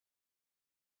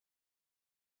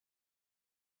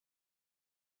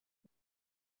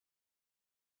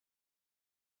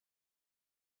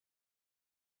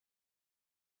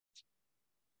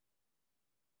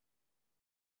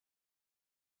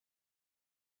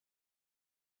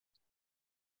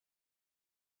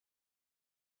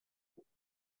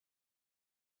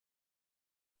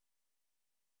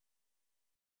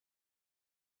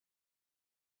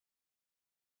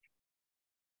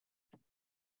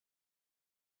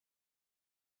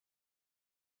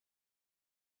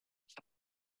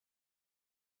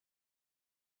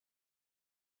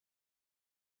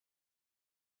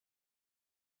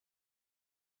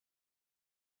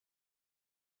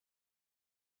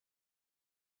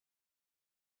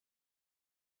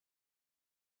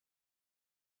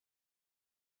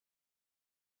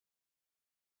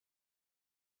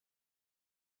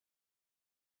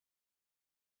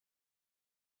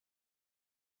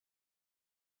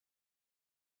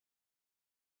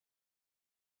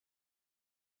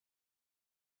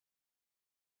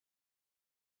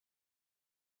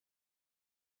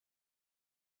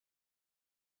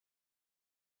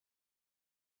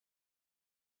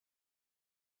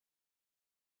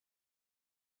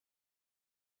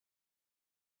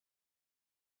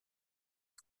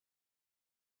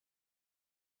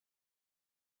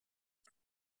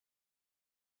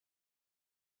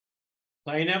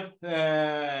 Sign up.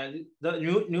 The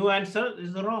new answer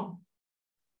is wrong.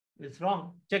 It's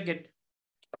wrong. Check it.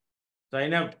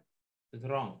 Sign up is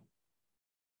wrong.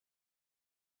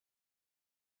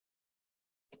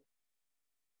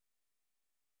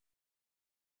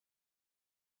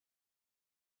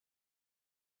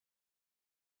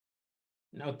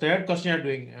 Now, third question you're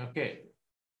doing. Okay.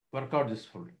 Work out this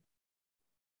full.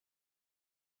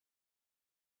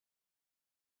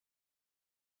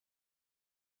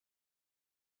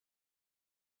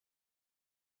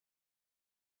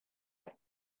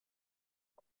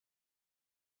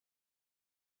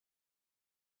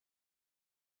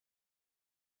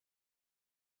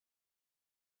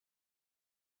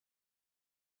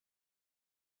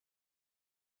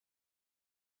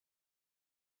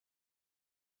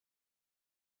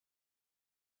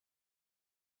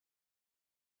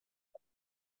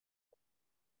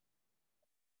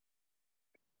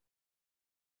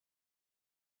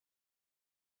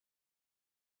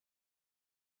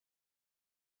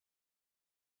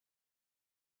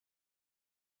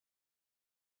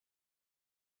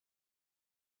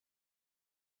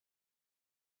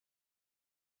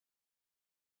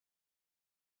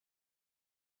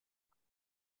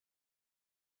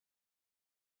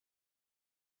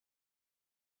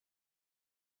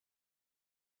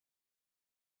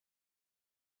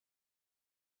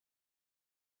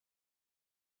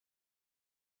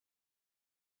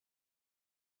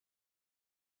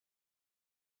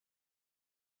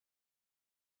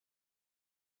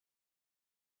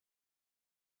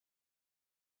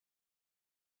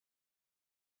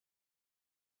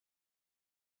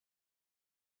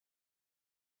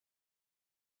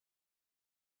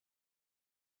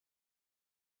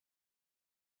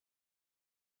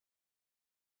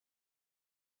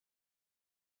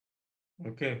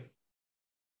 Okay.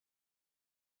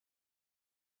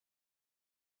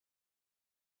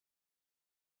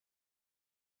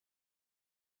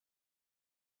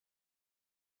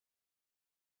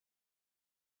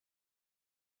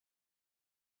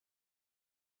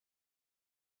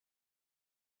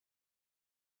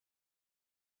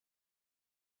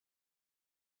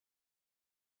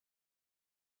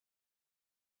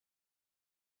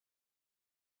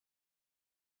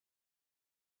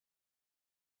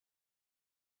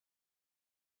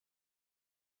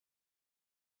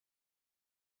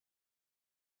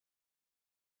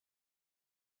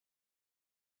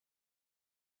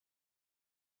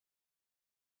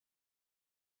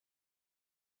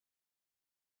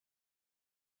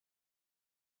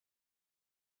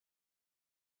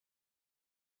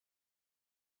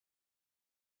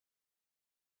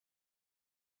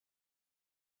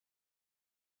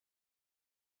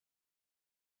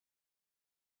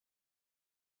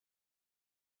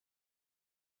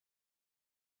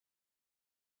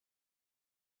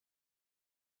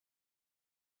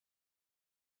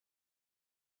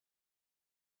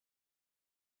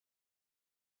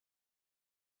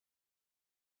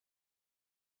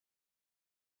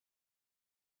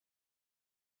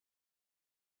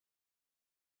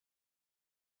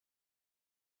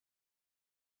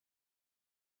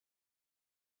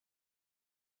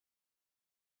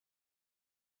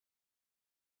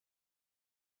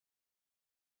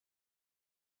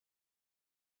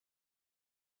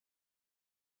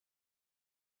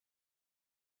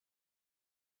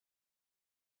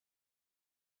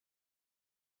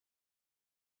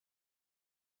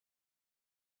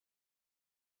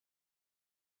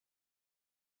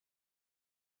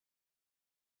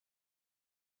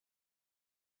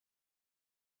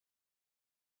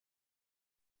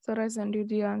 Sir, I send you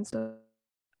the answer.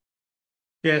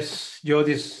 Yes,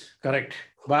 Jyotis, correct.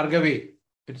 Bhargavi,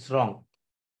 it's wrong.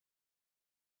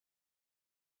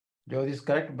 Jyotis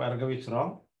correct, Bhargavi is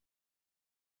wrong.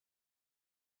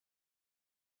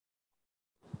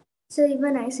 So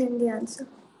even I send the answer.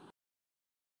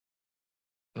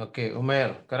 Okay,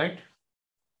 Umair, correct?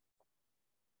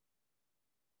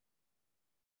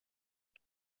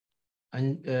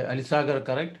 And Alisagar,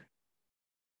 correct?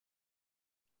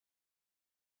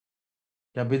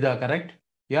 Jabida, correct?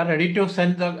 You are ready to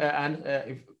send the and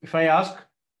if I ask,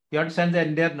 you have to send the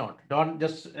entire note. Don't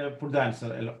just put the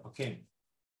answer. Okay.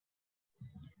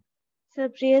 So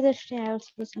Priyadarshini, I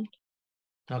also sent.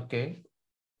 Okay.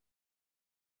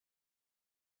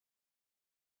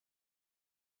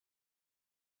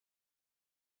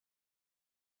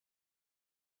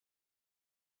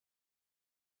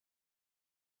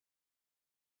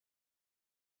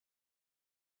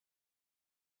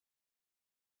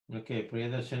 Okay,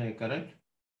 Priyadarshini, correct?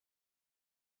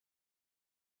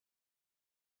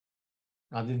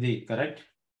 Aditi, correct?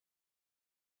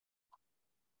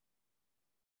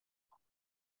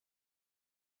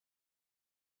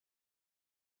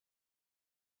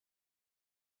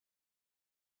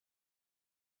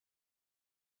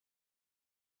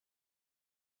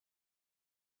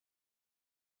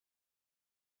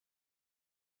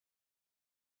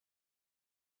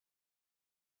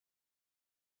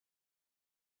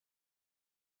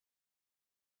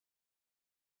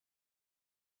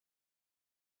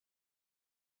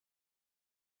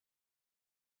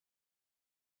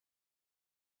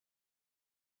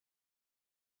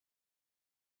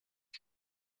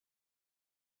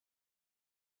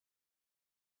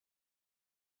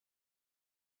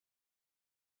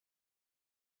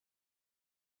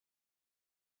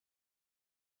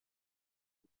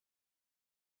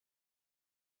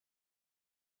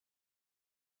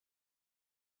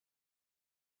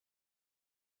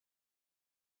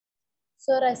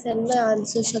 Sir, I sent my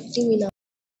answer, Shakti Meena.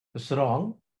 It's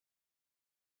wrong.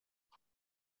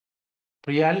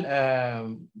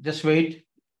 Priyal, just wait.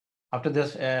 After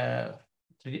this,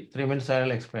 3 minutes, I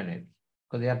will explain it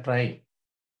because they are trying.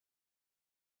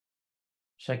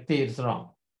 Shakti, it's wrong.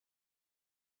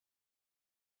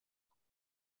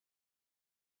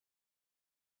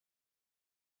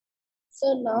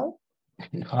 So now?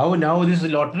 How now? This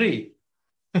is lottery.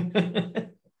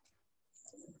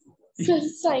 Sir,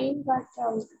 sign back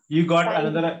down. You got Sign.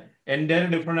 another entire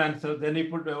different answer. Then you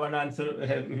put one answer.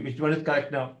 Which one is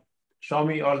correct now? Show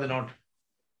me all the note.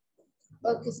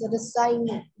 Okay, so the sign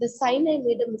I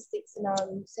made a mistake, so now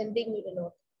I'm sending you the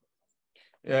note.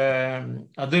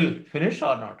 Adil, finish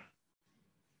or not?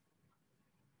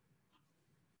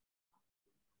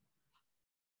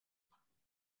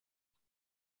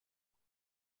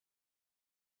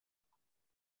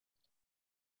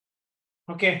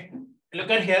 Okay, look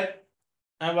at here.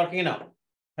 I'm working now.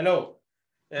 Hello,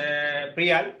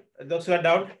 Priyal. Those who are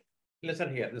doubt,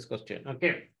 listen here. This question.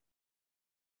 Okay.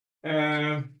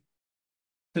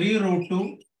 3 root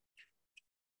 2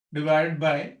 divided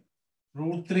by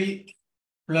root 3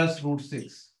 plus root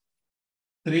 6.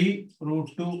 3 root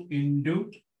 2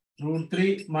 into root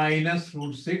 3 minus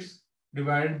root 6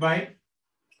 divided by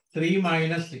 3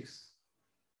 minus 6.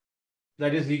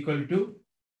 That is equal to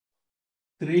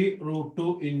 3 root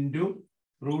 2 into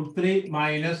root 3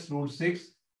 minus root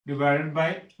 6 divided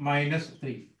by minus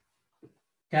 3.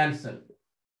 Cancel.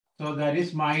 So that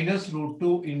is minus root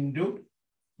 2 into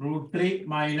root 3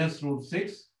 minus root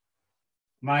 6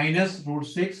 minus root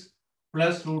 6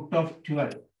 plus root of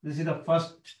 12. This is the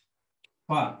first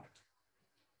part.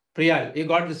 Priyal, you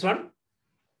got this one?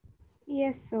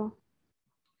 Yes, sir.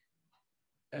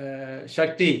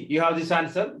 Shakti, you have this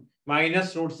answer?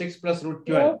 Minus root 6 plus root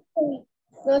 12.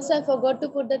 No, sir, I forgot to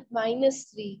put that minus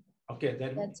 3. Okay,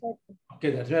 then. That's it.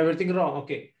 Okay, that's everything wrong.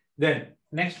 Okay. Then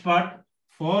next part,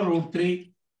 4 root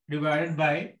 3 divided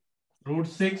by root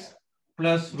 6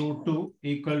 plus root 2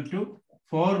 equal to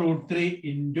 4 root 3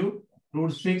 into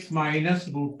root 6 minus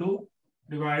root 2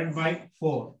 divided by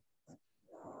 4.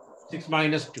 6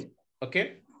 minus 2.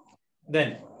 Okay.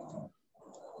 Then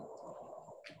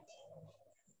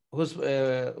whose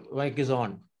mic is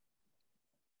on?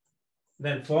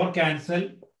 Then 4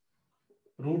 cancel.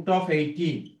 Root of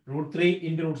 18, root 3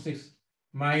 into root 6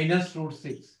 minus root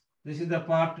 6. This is the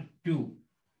part 2.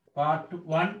 Part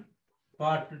 1,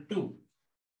 part 2.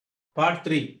 Part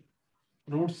 3,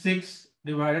 root 6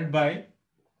 divided by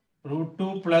root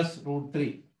 2 plus root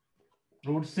 3.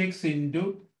 Root 6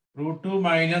 into root 2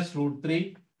 minus root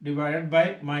 3 divided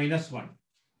by minus 1.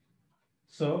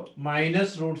 So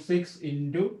minus root 6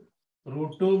 into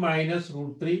root 2 minus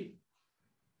root 3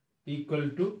 equal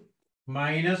to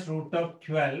minus root of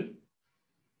 12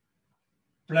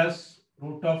 plus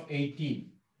root of 18.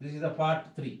 This is the part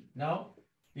 3. Now,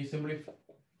 we simply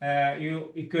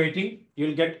you equating,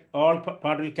 you'll get all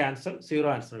part will cancel, 0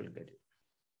 answer will get it.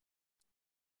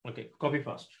 Okay, copy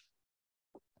fast.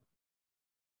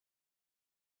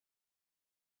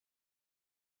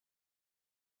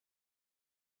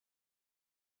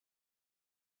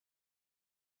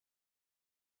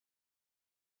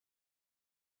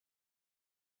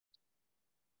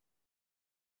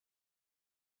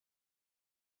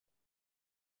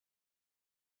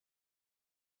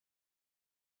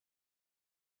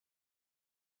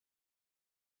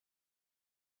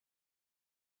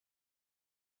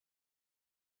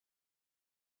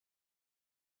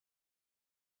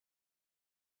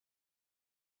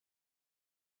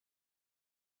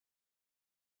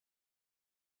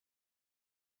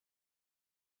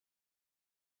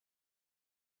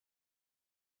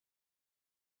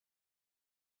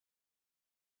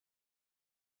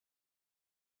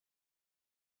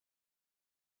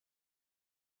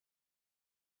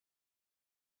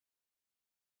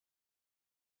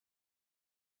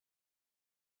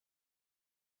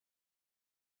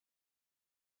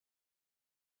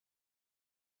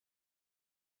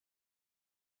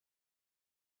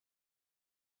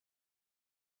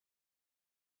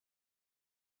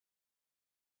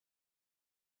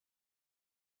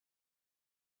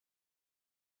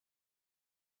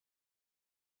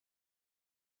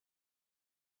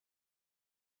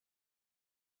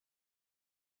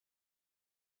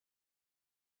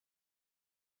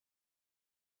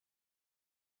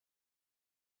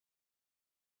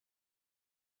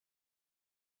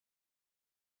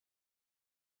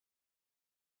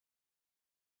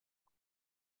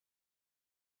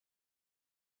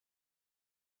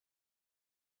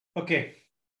 Okay.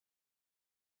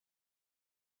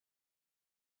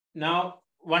 Now,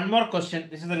 one more question.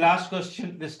 This is the last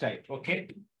question this type. Okay.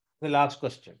 The last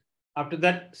question. After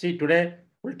that, see today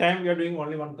full time we are doing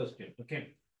only one question.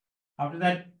 Okay. After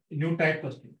that, new type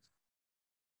questions.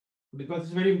 Because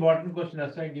it's very important question,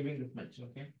 that's why I'm giving this much.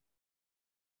 Okay.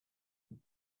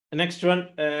 The next one,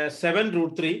 7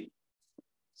 root 3.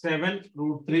 7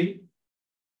 root 3.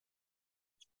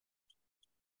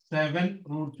 7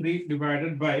 root 3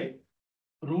 divided by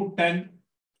root 10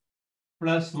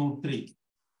 plus root 3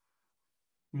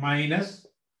 minus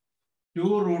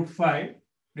 2 root 5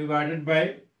 divided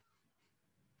by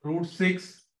root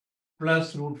 6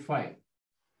 plus root 5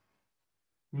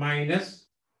 minus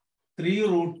 3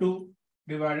 root 2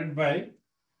 divided by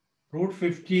root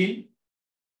 15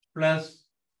 plus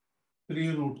 3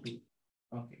 root 2.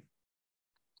 Okay.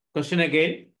 Question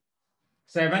again.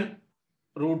 7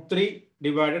 root 3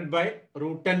 divided by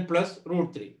root 10 plus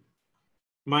root 3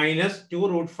 minus 2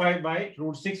 root 5 by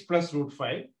root 6 plus root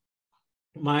 5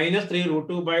 minus 3 root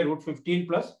 2 by root 15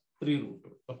 plus 3 root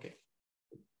 2. Okay.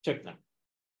 Check that.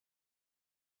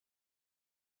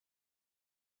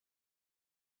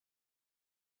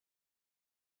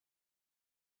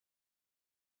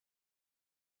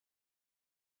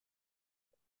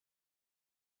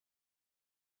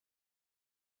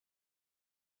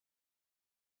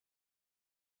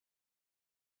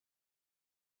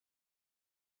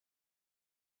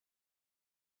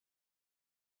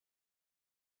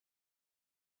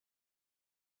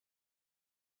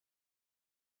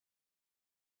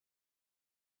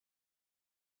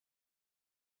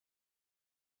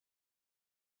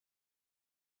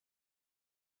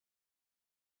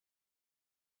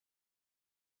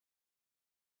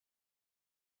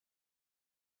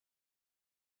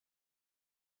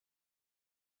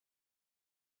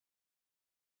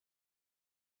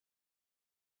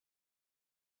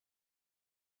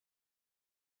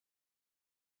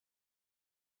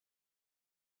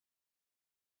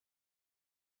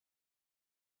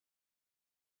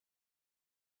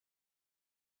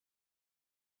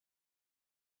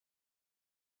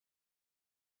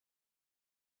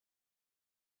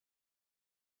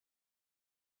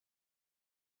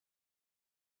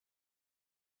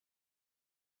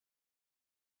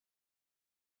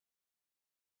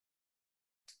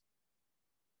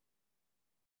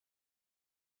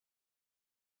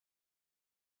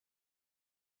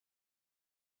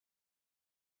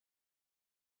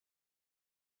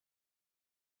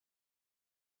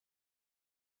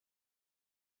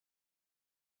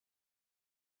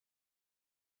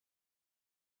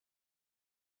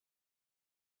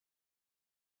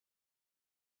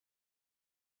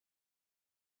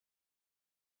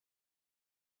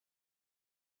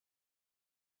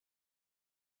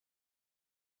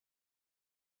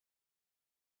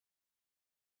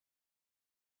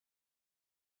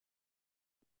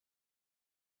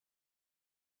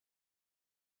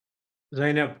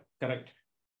 Zainab, correct.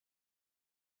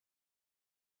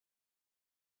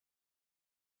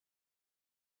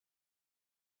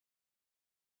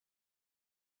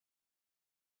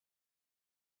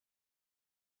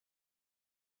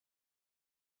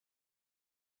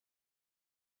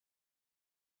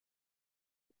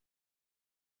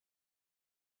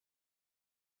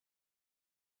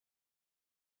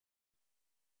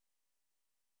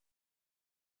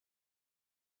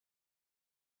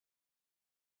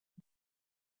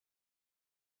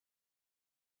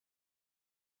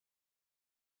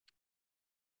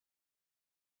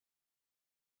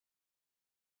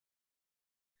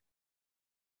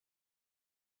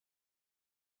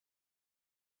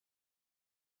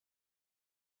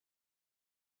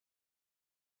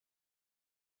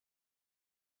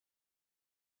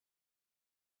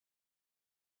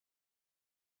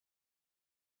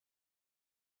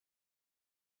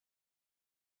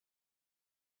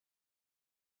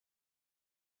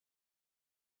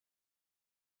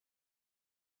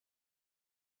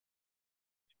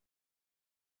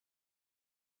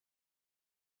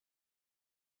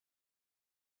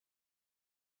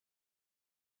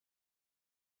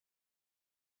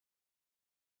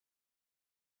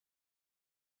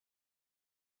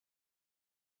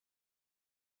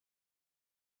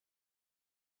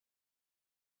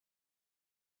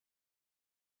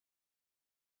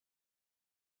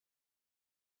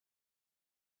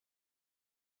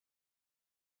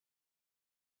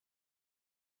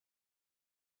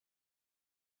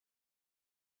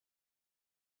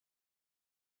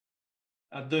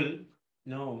 Abdul,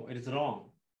 no, it is wrong.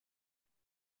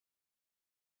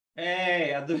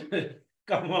 Hey, Abdul,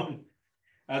 come on.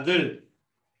 Abdul.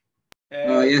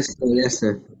 Yes, sir. Yes,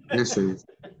 sir. Yes, sir.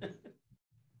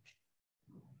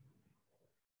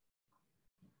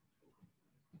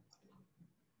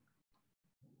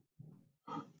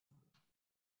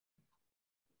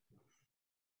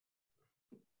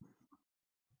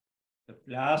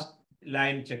 Last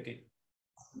line checking.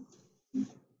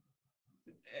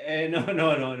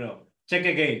 No. Check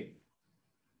again.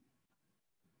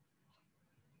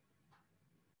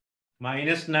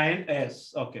 -9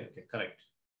 S. Okay, correct.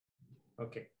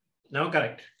 Okay, now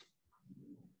correct.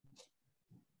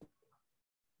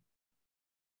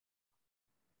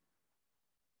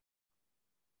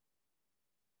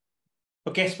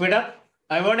 Okay, speed up.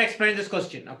 I won't explain this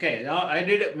question. Okay, now I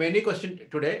did many questions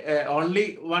today.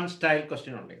 Only one style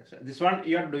question only. So this one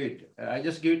you have to do it. I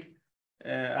just give it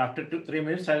after 2-3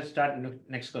 minutes. I'll start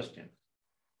next question.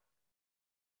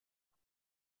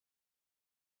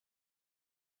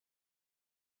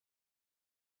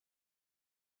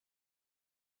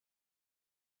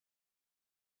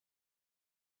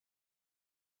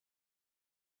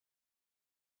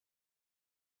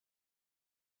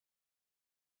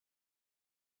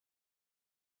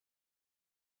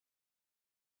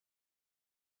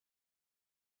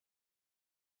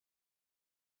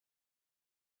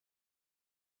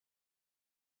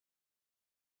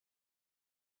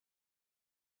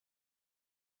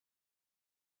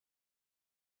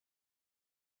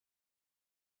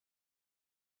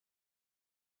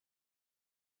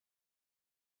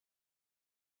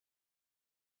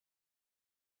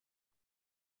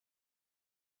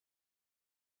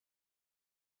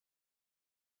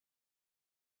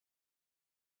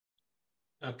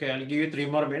 Okay, I'll give you 3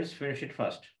 more minutes. Finish it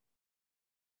fast.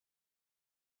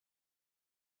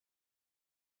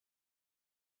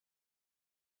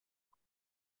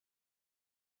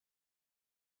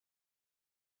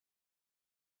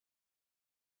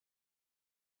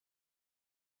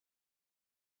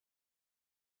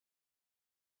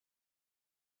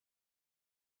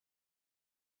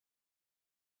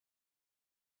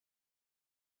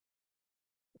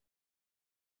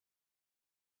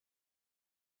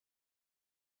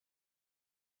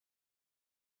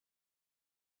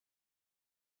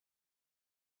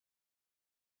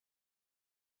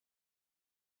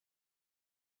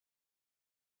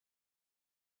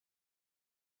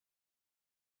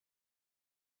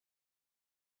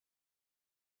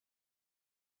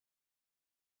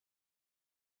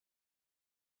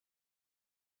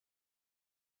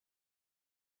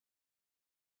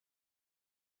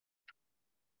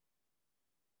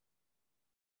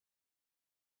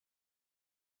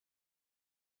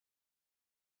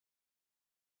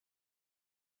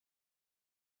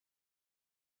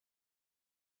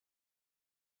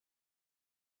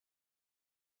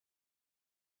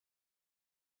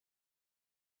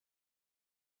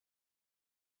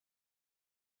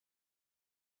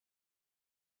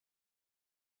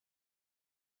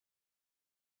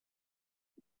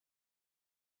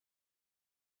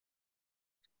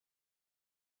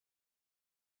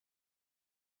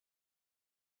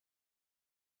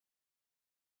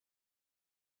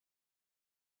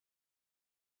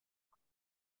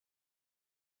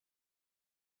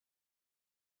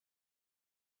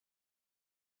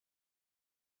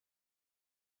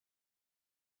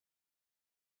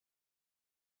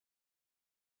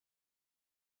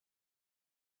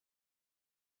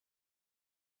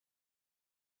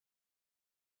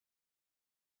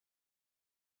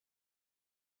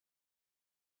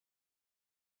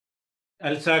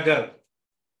 Al-Sagar.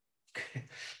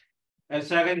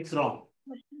 Al-Sagar is wrong.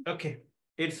 Okay,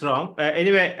 it's wrong.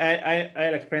 Anyway,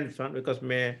 I'll explain this one because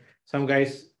some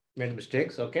guys made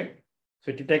mistakes. Okay,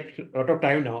 so it will take a lot of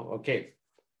time now. Okay,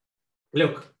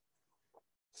 look,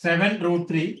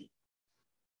 7√3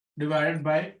 divided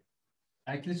by,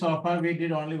 actually so far we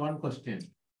did only one question,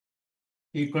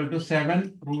 equal to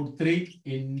 7√3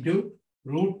 into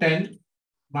 √10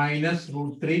 minus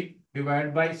 √3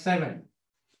 divided by 7.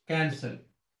 Cancel.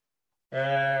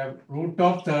 Root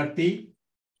of 30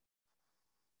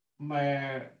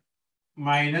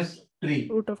 minus 3.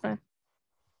 Root of 9.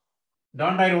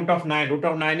 Don't write root of 9. Root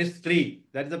of 9 is 3.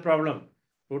 That's the problem.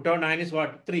 Root of 9 is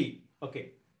what? 3.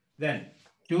 Okay. Then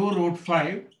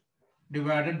 2√5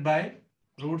 divided by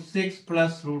 √6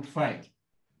 plus √5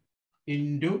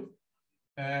 into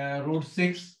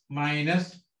 √6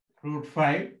 minus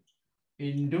 √5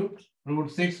 into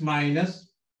 √6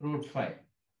 minus √5.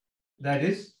 That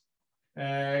is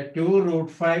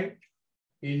 2√5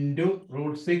 into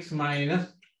 √6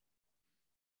 minus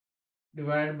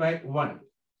divided by 1.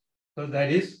 So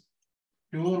that is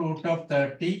 2 root of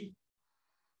 30,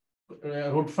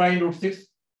 √5 √6,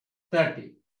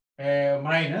 30,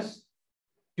 minus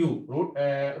 2,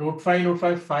 √5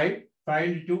 √5, 5, 5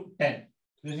 into 10.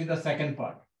 This is the second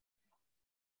part.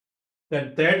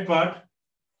 The third part,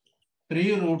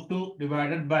 3√2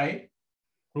 divided by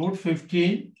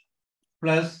 √15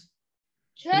 plus.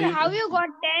 Sir, how you got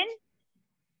 10?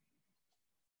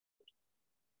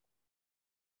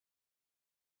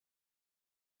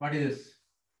 What is this?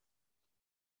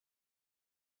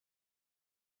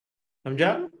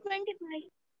 Samjha? 25.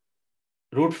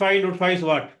 Root 5, root 5 is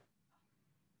what?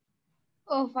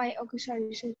 Oh, 5. Okay,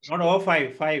 sorry. Not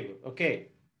O5, 5. Okay.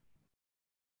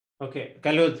 Okay,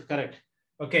 Kalud, correct.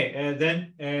 Okay,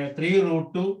 then 3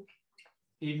 root 2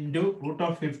 into root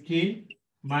of 15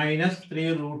 minus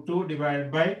 3 root 2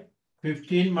 divided by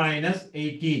 15 minus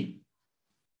 18.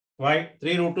 Why?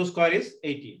 3 root 2 square is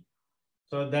 18.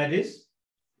 So that is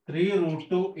 3 root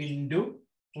 2 into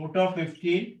root of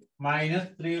 15 minus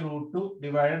 3 root 2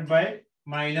 divided by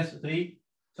minus 3.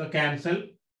 So cancel.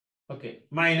 Okay,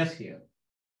 minus here.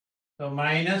 So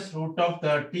minus root of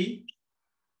 30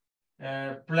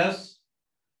 plus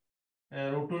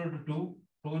root 2 into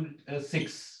 2,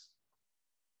 6.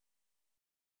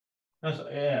 No, so,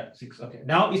 6. Okay.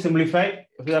 Now you simplify.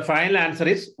 The final answer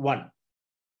is 1.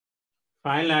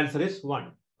 Final answer is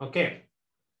 1. Okay.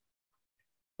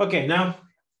 Okay. Now,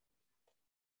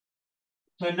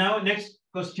 so now next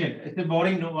question. It's a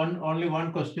boring one. Only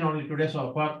one question only today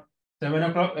so far. 7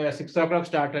 o'clock, 6 o'clock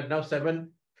started. Now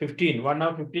 7:15. 1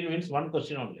 hour 15 means one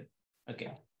question only.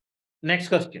 Okay. Next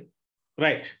question.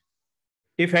 Right.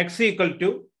 If x equal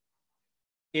to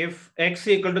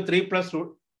 3 plus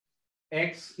root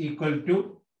x equal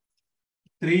to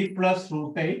 3 plus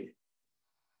root 8,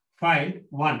 find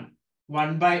 1.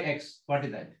 1 by x. What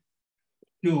is that?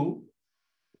 2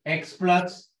 x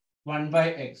plus 1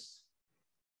 by x.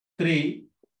 3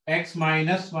 x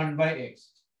minus 1 by x.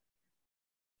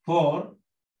 4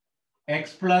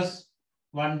 x plus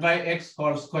 1 by x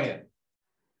whole square.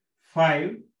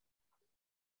 5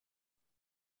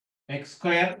 x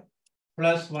square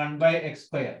plus 1 by x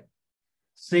square.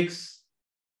 6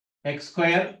 x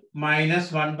square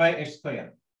minus 1 by x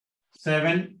square.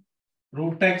 7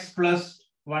 root x plus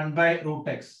 1 by root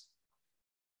x.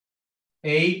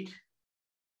 8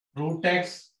 root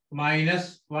x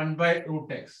minus 1 by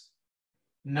root x.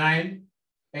 9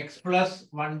 x plus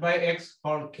 1 by x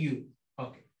whole cube.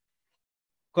 Okay.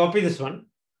 Copy this one.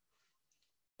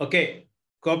 Okay.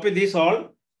 Copy this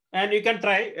all. And you can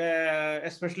try,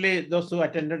 especially those who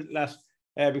attended last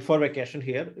before vacation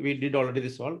here. We did already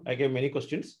this all. I gave many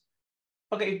questions.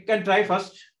 Okay, you can try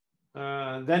first.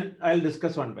 Then I'll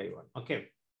discuss one by one. Okay.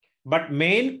 But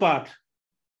main part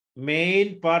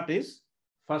is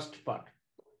first part.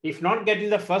 If not getting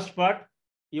the first part,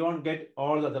 you won't get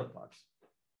all the other parts.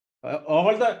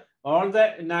 All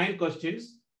the 9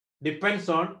 questions depends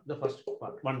on the first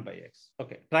part, 1 by x.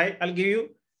 Okay, try. I'll give you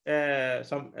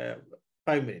some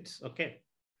 5 minutes. Okay.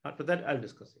 After that, I'll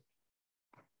discuss it.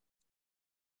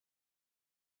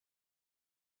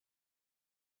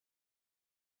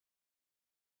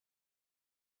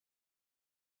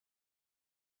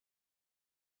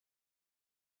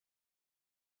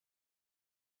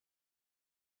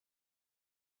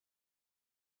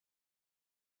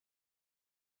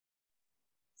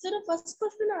 So the first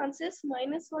question answers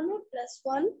 -1 or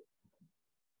 +1.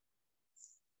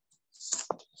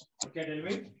 Okay, tell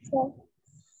me.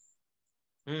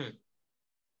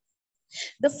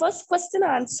 The first question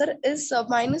answer is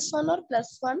 -1 or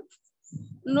 +1.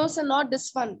 No, sir, not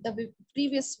this one. The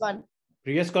previous one.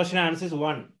 Previous question answer is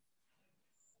 1.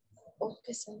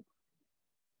 Okay, sir.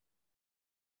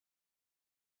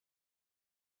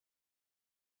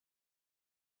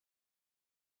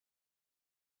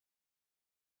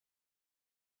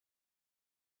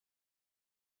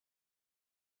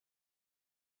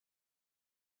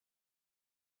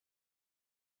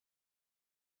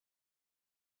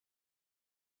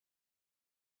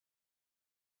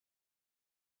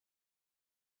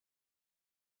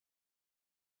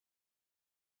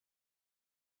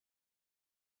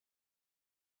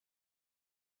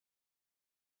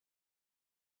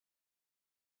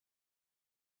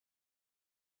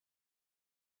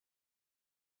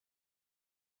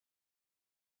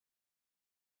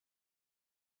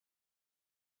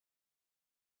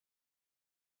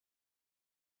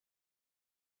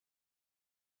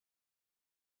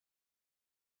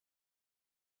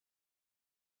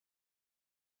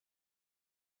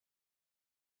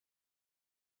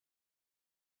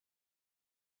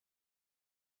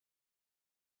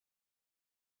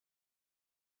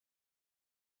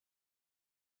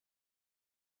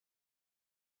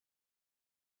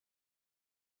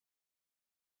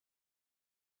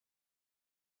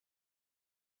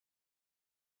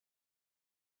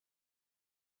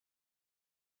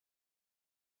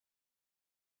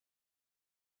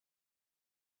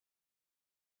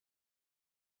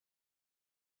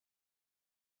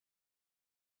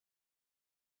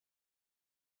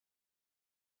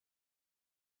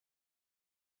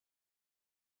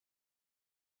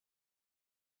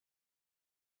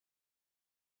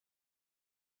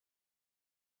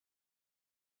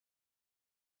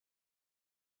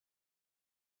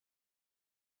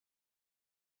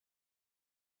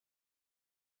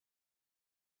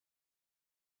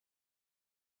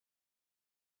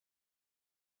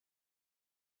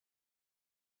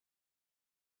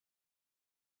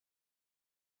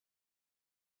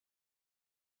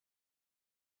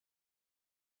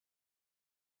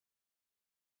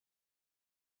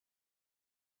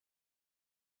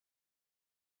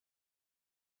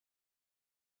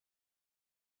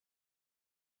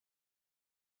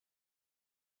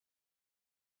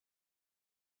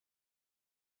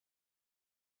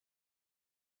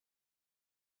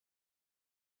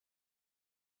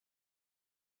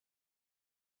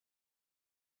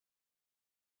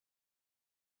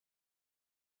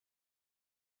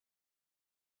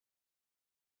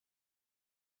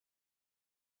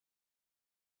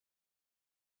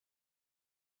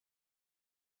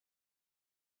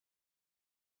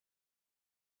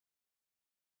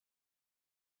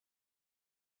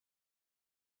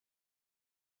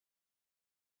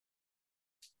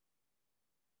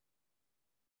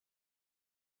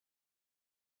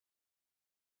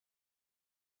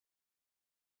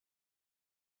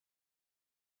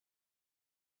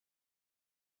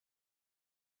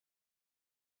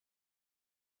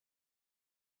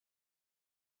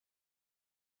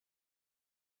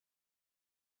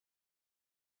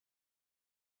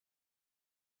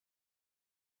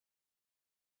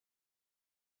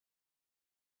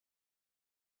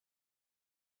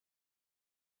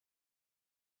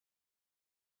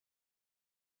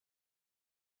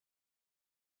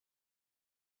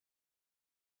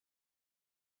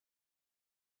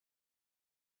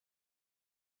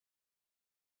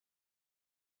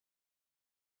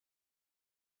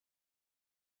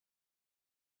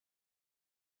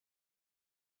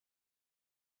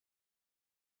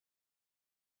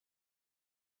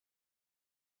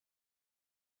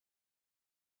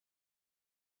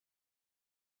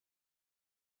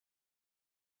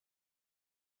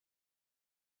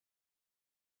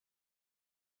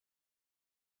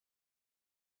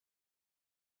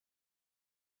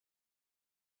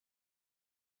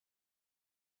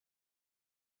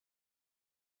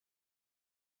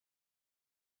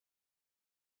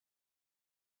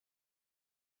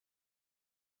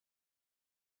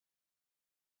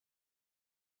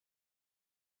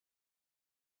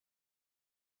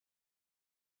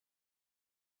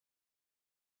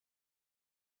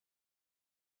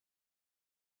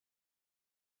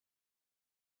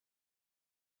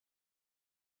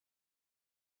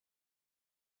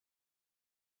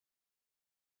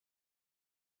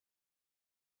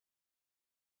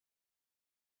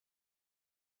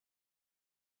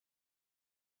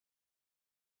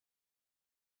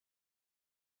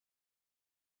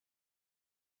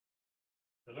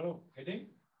 Hello, getting?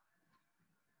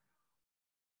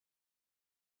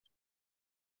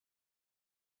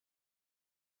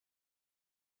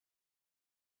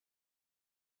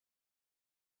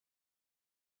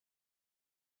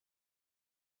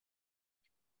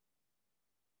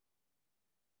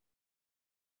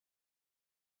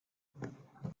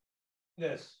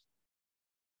 Yes.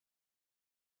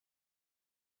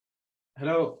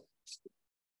 Hello.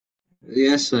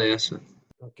 Yes, sir. Yes, sir.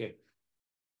 Okay.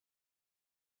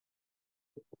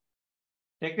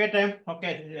 Take your time.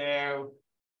 Okay.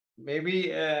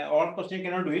 Maybe all question you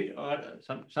cannot do it, or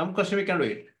some question we can do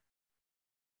it.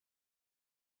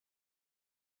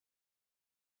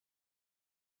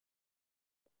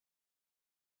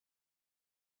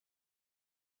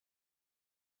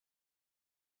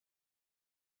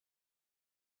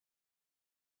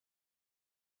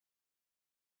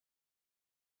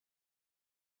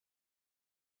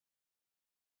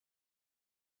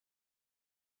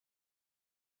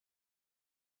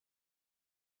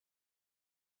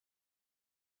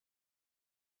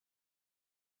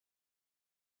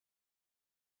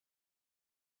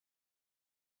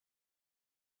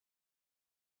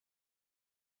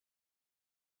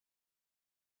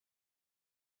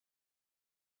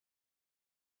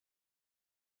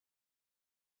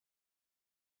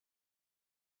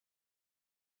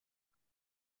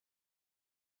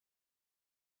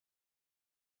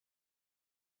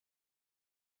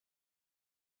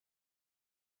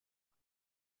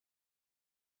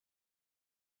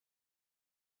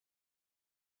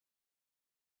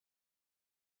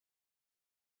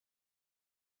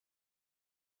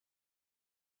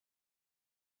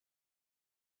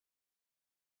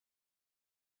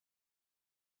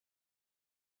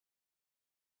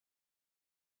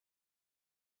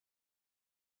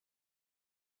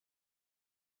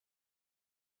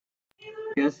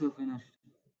 Yes, sir. Finished.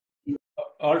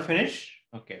 All finished?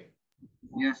 Okay.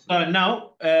 Yes. So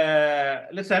now,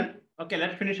 listen. Okay,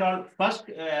 let's finish all first.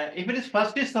 If it is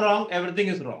first is wrong, everything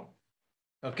is wrong.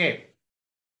 Okay.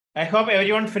 I hope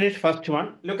everyone finished first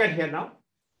one. Look at here now.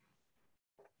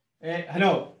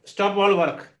 Hello. Stop all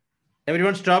work.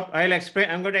 Everyone stop. I'll explain.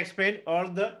 I'm going to explain all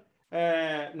the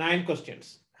 9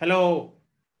 questions. Hello.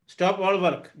 Stop all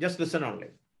work. Just listen only.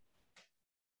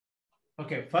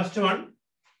 Okay. First one.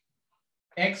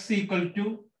 X equal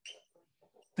to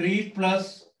 3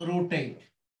 plus root 8.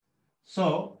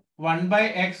 So 1 by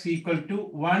x equal to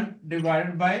 1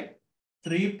 divided by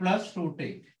 3 plus root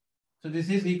 8. So this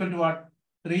is equal to what?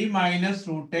 3 minus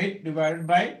root 8 divided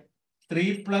by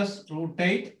 3 plus root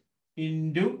 8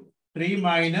 into 3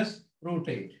 minus root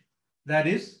 8. That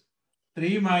is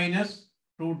 3 minus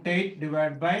root 8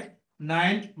 divided by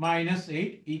 9 minus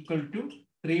 8 equal to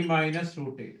 3 minus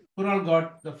root 8. Who all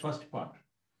got the first part?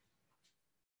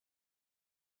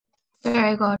 Sir,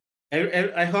 I got.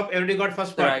 I hope everybody got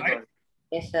first Sir, part, I right? got.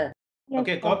 Yes, sir.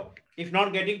 Okay, if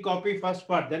not getting copy first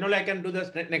part, then only I can do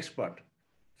the next part.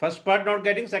 First part not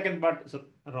getting, second part is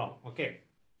wrong. Okay,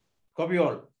 copy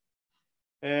all.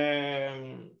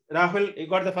 Rahul, you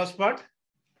got the first part?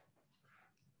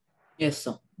 Yes,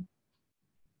 sir.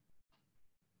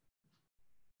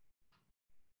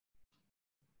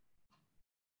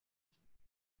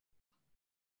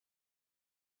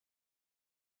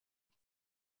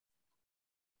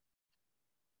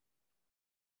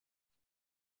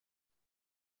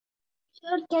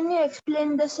 Sir, can you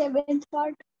explain the 7th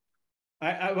part?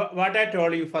 What I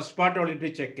told you, first part only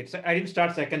to check it. So I didn't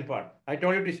start second part. I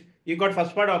told you to, you got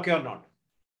first part, okay or not?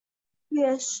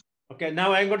 Yes. Okay,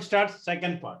 now I'm going to start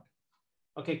second part.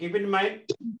 Okay, keep in mind,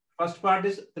 first part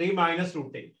is 3 minus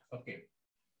root 8. Okay.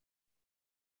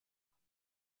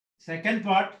 Second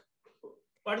part,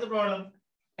 what is the problem?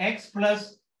 X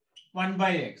plus 1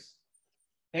 by x.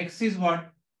 X is what?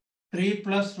 3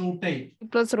 plus root 8.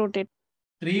 Plus root 8.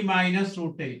 3 minus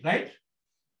root 8, right?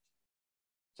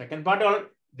 Second part, all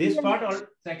this Yes. part, all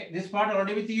second, this part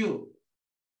already with you.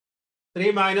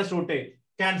 3 minus root 8.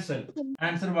 Cancel.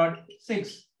 Answer what?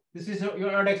 6. This is you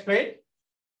want to explain?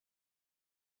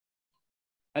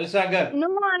 Alsagar.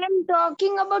 No, I am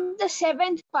talking about the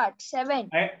 7th part. 7.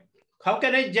 How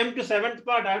can I jump to 7th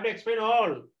part? I have to explain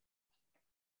all.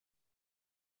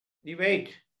 You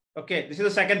wait. Okay, this is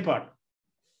the second part.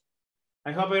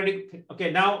 I hope already. Okay,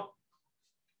 now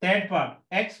third part.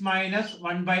 X minus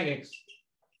 1 by x.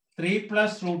 3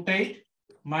 plus root 8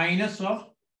 minus of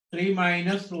 3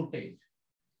 minus root 8.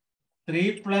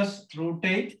 3 plus root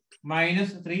 8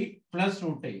 minus 3 plus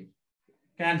root 8.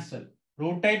 Cancel.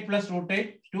 Root 8 plus root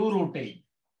 8, 2 root 8.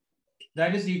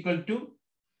 That is equal to,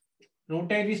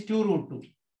 root 8 is 2 root 2.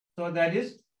 So that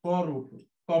is 4 root 2.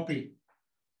 Copy.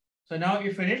 So now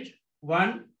you finish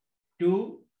 1,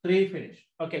 2, 3 finish.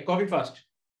 Okay, copy fast.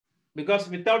 Because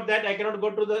without that, I cannot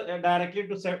go to the directly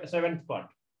to seventh part.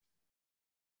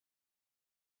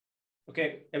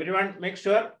 Okay, everyone make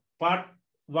sure part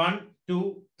 1,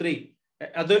 2, 3.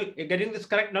 Adul, you getting this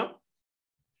correct now?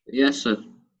 Yes, sir.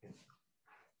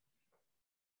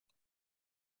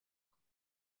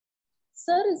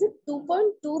 Sir, is it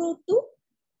 2.2 root 2?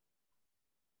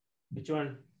 Which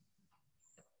one?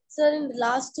 Sir, in the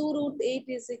last 2 root 8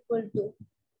 is equal to.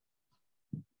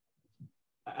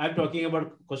 I'm talking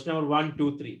about question number 1,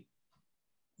 2, 3.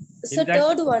 So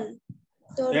third one.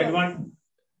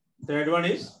 Third one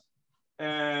is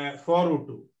 4 root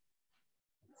 2.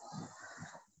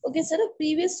 Okay, sir, the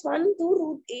previous one, 2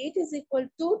 root 8 is equal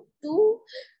to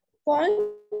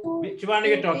 2.2. Which one are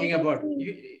you talking about?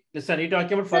 Listen, you're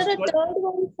talking about first sir, one. Third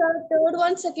one, sir. Third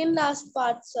one, second last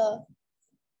part, sir.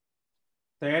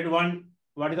 Third one,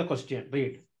 what is the question?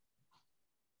 Read.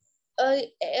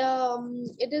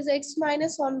 It is x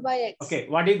minus 1 by x. Okay,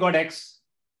 what do you got x?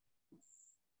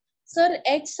 Sir,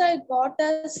 x I got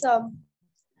as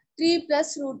 3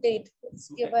 plus root 8. It's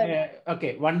given.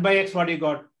 Okay, 1 by x, what do you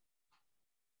got?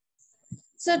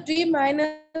 So 3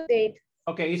 minus 8.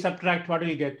 Okay, you subtract, what will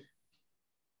you get?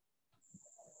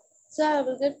 So I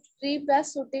will get 3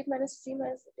 plus root 8 minus 3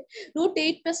 minus root 8. Root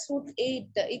 8 plus root 8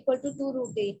 equal to 2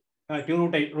 root 8. 2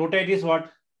 root 8. Root 8 is what?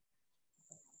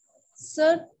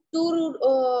 Sir, 2 root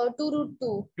 2. 2 root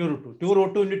 2. 2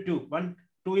 root 2 into 2. 1,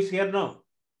 2 is here now.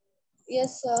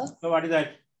 Yes, sir. So what is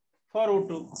that? 4 root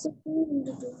 2. So 2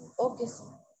 into 2. Okay, sir.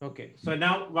 Okay. So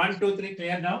now 1, 2, 3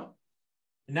 clear now.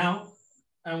 Now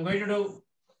I'm going to do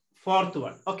fourth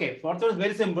one. Okay. Fourth one is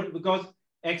very simple because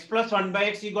x plus 1 by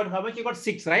x, you got how much? You got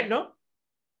 6, right? No?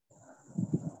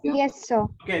 Yes, sir.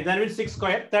 Okay. That means 6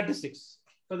 square, 36.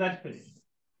 So that's finished.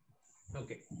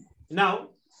 Okay. Now,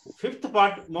 fifth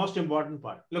part, most important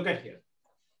part. Look at here.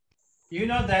 You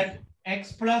know that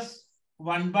x plus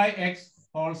 1 by x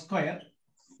whole square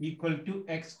equal to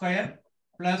x square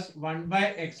plus 1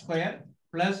 by x square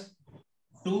plus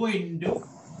 2 into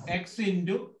x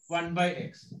into 1 by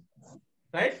x.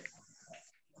 Right?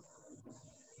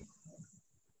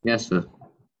 Yes, sir.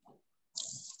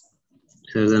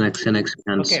 So then x and x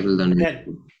cancel. Okay.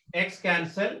 Then x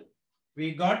cancel.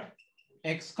 We got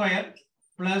x square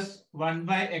plus 1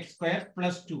 by x square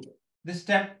plus 2. This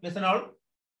step, listen all.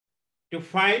 To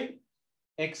find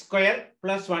x square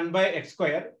plus 1 by x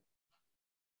square,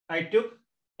 I took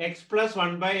x plus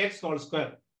 1 by x whole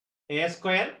square. A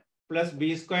square plus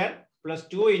b square plus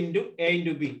 2 into a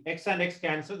into b. X and x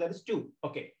cancel, that is 2.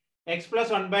 Okay. X plus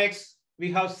 1 by x,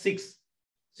 we have 6.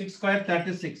 6 square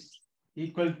 36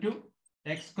 equal to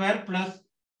x square plus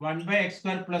 1 by x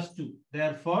square plus 2.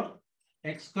 Therefore,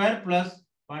 x square plus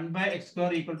 1 by x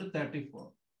square equal to 34.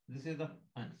 This is the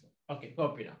answer. Okay,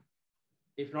 copy now.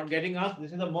 If not getting asked,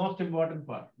 this is the most important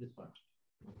part. This part.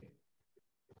 Okay.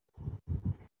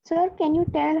 Sir, can you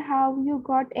tell how you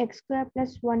got x square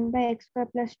plus 1 by x square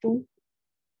plus 2?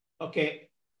 Okay.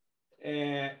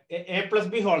 A plus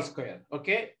b whole square.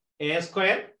 Okay. A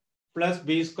square plus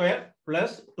b square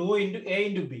plus 2 into a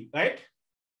into b. Right?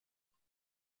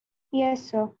 Yes,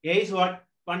 sir. A is what?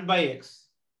 1 by x.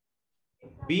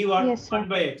 B what? Yes, sir. 1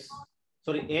 by x.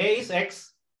 Sorry, A is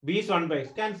x. B is 1 by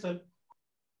x. Cancel.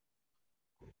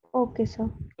 Okay, sir.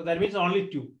 So that means only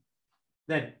 2.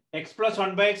 Then x plus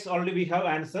 1 by x already we have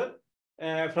answer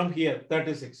from here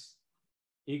 36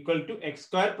 equal to x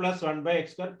square plus 1 by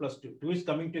x square plus 2. 2 is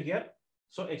coming to here.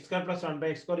 So x square plus 1 by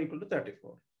x square equal to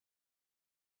 34.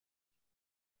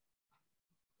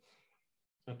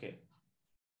 Okay.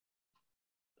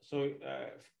 So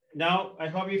now I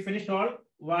hope you finished all.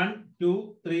 1,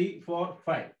 2, 3, 4,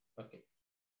 5. Okay.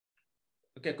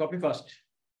 Okay, copy first.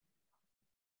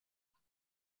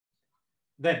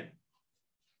 Then.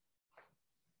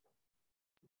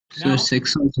 So Now,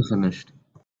 6 also finished.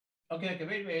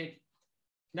 okay, wait.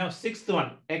 Now, sixth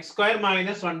one, x square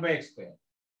minus 1 by x square.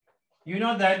 You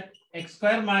know that x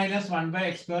square minus 1 by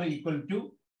x square equal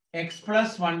to x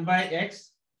plus 1 by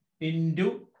x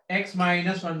into x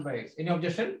minus 1 by x. Any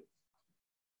objection?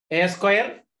 A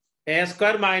square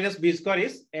minus b square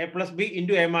is a plus b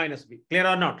into a minus b. Clear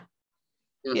or not?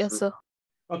 Yes, sir.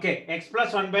 Okay, x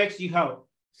plus 1 by x you have.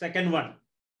 Second one.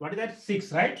 What is that?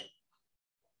 6, right?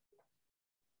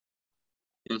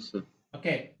 Yes, sir.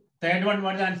 Okay. Third one,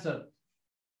 what is the answer?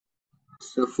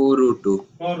 So 4 root 2.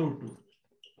 4 root 2.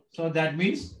 So that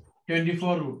means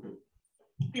 24 root 2.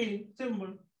 Okay, simple.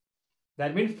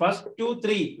 That means first 2,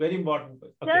 3. Very important.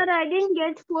 Okay. Sir, I didn't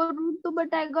get 4 root 2,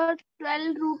 but I got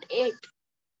 12 root 8.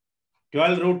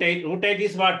 12 root 8. Root 8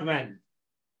 is what, man?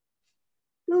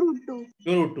 2 root 2.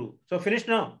 2 root 2. So finish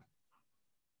now?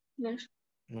 Yes.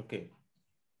 Okay.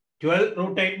 12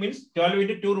 root 8 means 12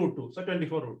 into 2 root 2. So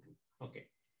 24 root 2. Okay.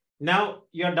 Now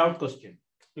your doubt question.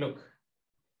 Look.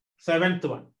 Seventh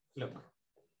one. Look.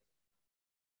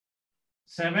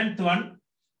 Seventh one.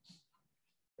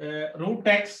 Root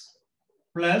x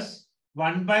plus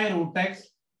 1 by root x.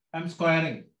 I'm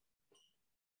squaring.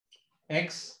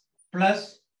 X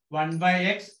plus 1 by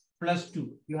x plus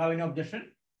 2. You have any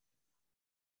objection?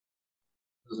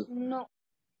 No.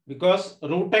 Because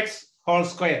root x whole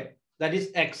square, that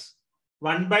is x.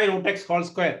 1 by root x whole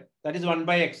square, that is 1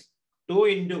 by x. 2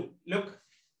 into, look,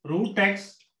 root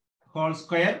x whole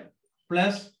square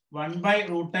plus 1 by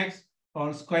root x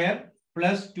whole square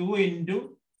plus 2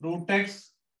 into root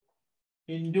x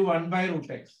into 1 by root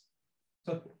x.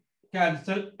 So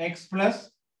cancel x plus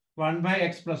 1 by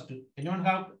x plus 2. Anyone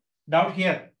have doubt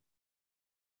here?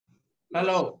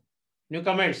 Hello,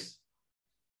 newcomers.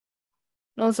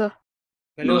 No, sir.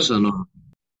 Hello. No, sir, no.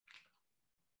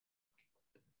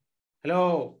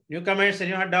 Hello, newcomers.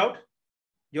 Anyone have doubt?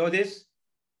 Jyotish,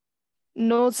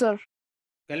 No, sir.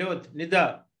 Kalut,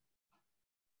 Nida.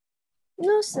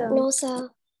 No, sir. No, sir.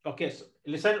 Okay, so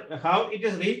listen how it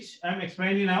is reached. I'm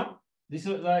explaining now. This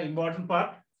is the important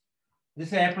part. This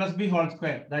is a plus b whole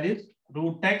square. That is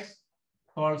root x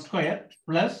whole square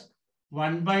plus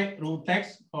 1 by root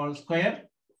x whole square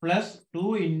plus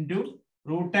 2 into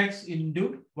root x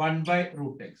into 1 by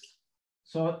root x.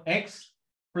 So x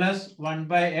plus 1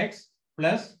 by x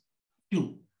plus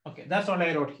 2. Okay, that's all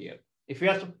I wrote here. If you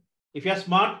are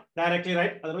smart, directly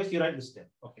write. Otherwise, you write this step.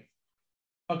 Okay.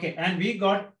 Okay, and we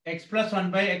got x plus 1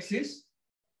 by x is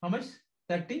how much?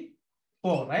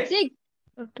 34, right? 6.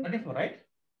 34, right?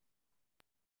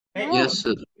 Hey, Yes,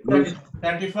 sir.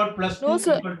 34 plus 2 No,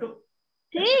 sir. equal to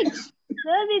 6.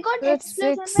 Sir, we got That's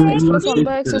x plus 6. 1 by X x. plus 1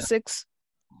 by x is 6.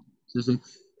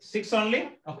 6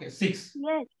 only? Okay, 6.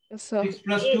 Yes. Yes, sir. 6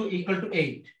 plus 2 equal to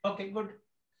 8. Okay, good.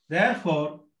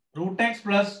 Therefore, root x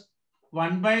plus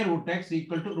 1 by root x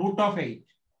equal to root of 8.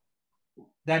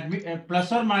 That means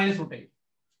plus or minus root 8.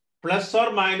 Plus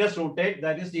or minus root 8,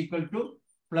 that is equal to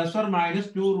plus or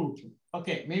minus 2 root 2.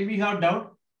 Okay, maybe you have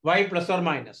doubt. Why plus or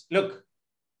minus? Look,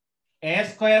 a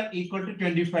square equal to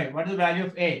 25. What is the value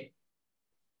of a?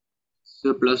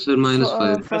 So plus or minus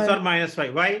 5. Plus or minus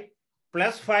 5. Why?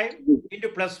 Plus 5 into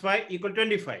plus 5 equal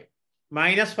 25.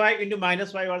 Minus 5 into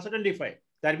minus 5 also 25.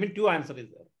 That means 2 answer is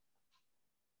there.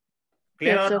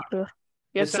 Clear Yes, or sir. not? Clear.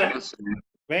 Yes, Listen, sir.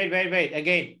 Wait.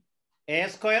 Again, a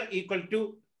square equal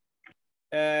to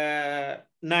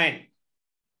 9.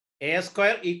 A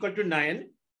square equal to 9.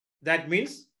 That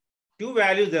means 2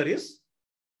 values there is.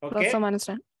 Okay. Plus or minus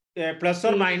 10. Plus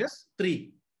or minus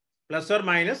 3. Plus or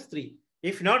minus 3.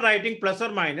 If not writing plus or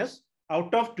minus,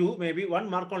 out of 2, maybe 1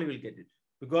 mark only will get it.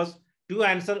 Because 2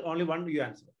 answer, only 1 you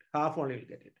answer. Half only will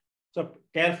get it. So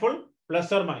careful,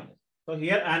 plus or minus. So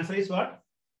here answer is what?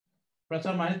 Plus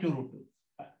or minus 2 root 2.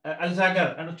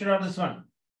 Alzagar, understood on this one?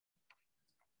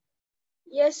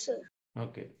 Yes, sir.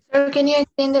 Okay. Sir, can you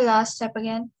explain the last step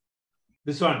again?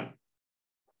 This one.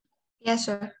 Yes,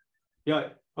 sir. Yeah.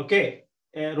 Okay.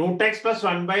 Root x plus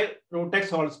 1 by root x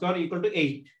whole square equal to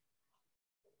 8.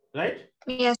 Right?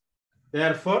 Yes.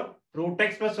 Therefore, root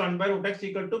x plus 1 by root x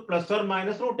equal to plus or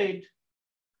minus root 8.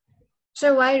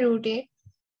 Sir, why root 8?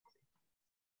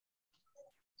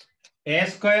 A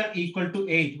square equal to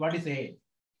 8. What is A?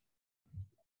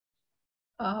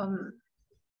 2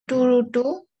 root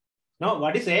 2. No,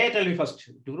 what is A? Tell me first.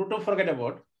 2 root 2, forget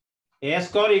about. A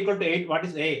square equal to 8. What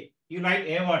is A? You write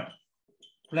A what?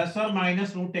 Plus or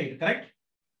minus root 8, correct?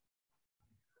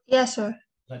 Yes, sir.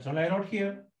 That's all I wrote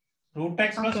here. Root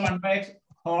x plus 1 by x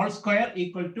whole square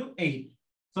equal to 8.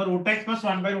 So root x plus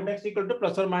 1 by root x equal to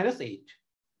plus or minus 8.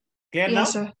 Clear now?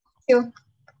 Yes, sir. Sure.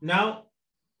 Now,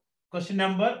 question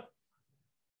number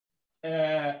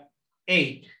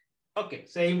 8. Okay,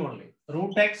 same only.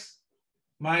 Root x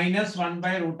minus 1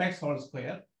 by root x whole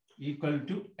square equal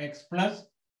to x plus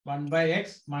 1 by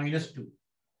x minus 2.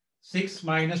 6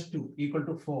 minus 2 equal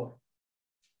to 4.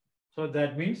 So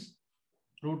that means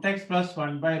root x plus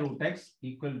 1 by root x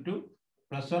equal to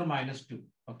plus or minus 2.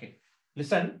 Okay.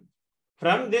 Listen,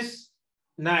 from this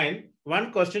 9,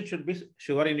 one question should be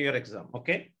sure in your exam.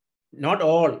 Okay. Not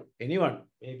all, anyone.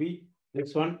 Maybe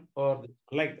this one or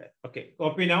like that. Okay.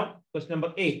 Copy now. Question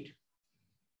number 8.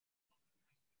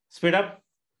 Speed up.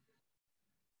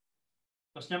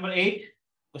 Question number 8.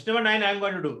 Question number 9 I am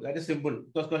going to do. That is simple.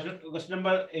 Because question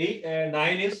number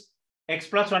 9 is x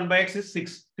plus 1 by x is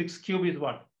 6. 6 cube is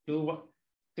what?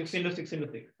 6 into 6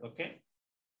 into 6. Okay.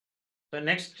 So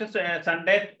next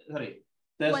Sunday, sorry,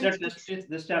 Thursday,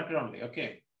 this chapter only.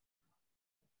 Okay.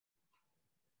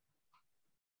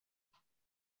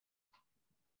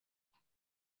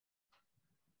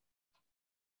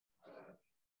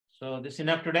 So this is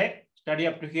enough today. Study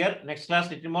up to here. Next class,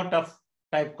 little more tough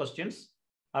type questions.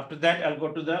 After that, I'll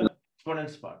go to the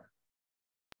exponents part.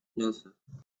 No, sir.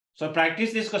 So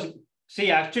practice this question. See,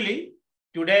 actually,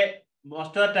 today,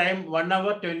 most of the time, 1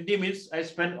 hour, 20 minutes, I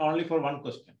spent only for one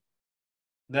question.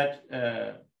 That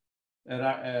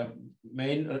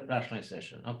main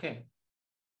rationalization. Okay.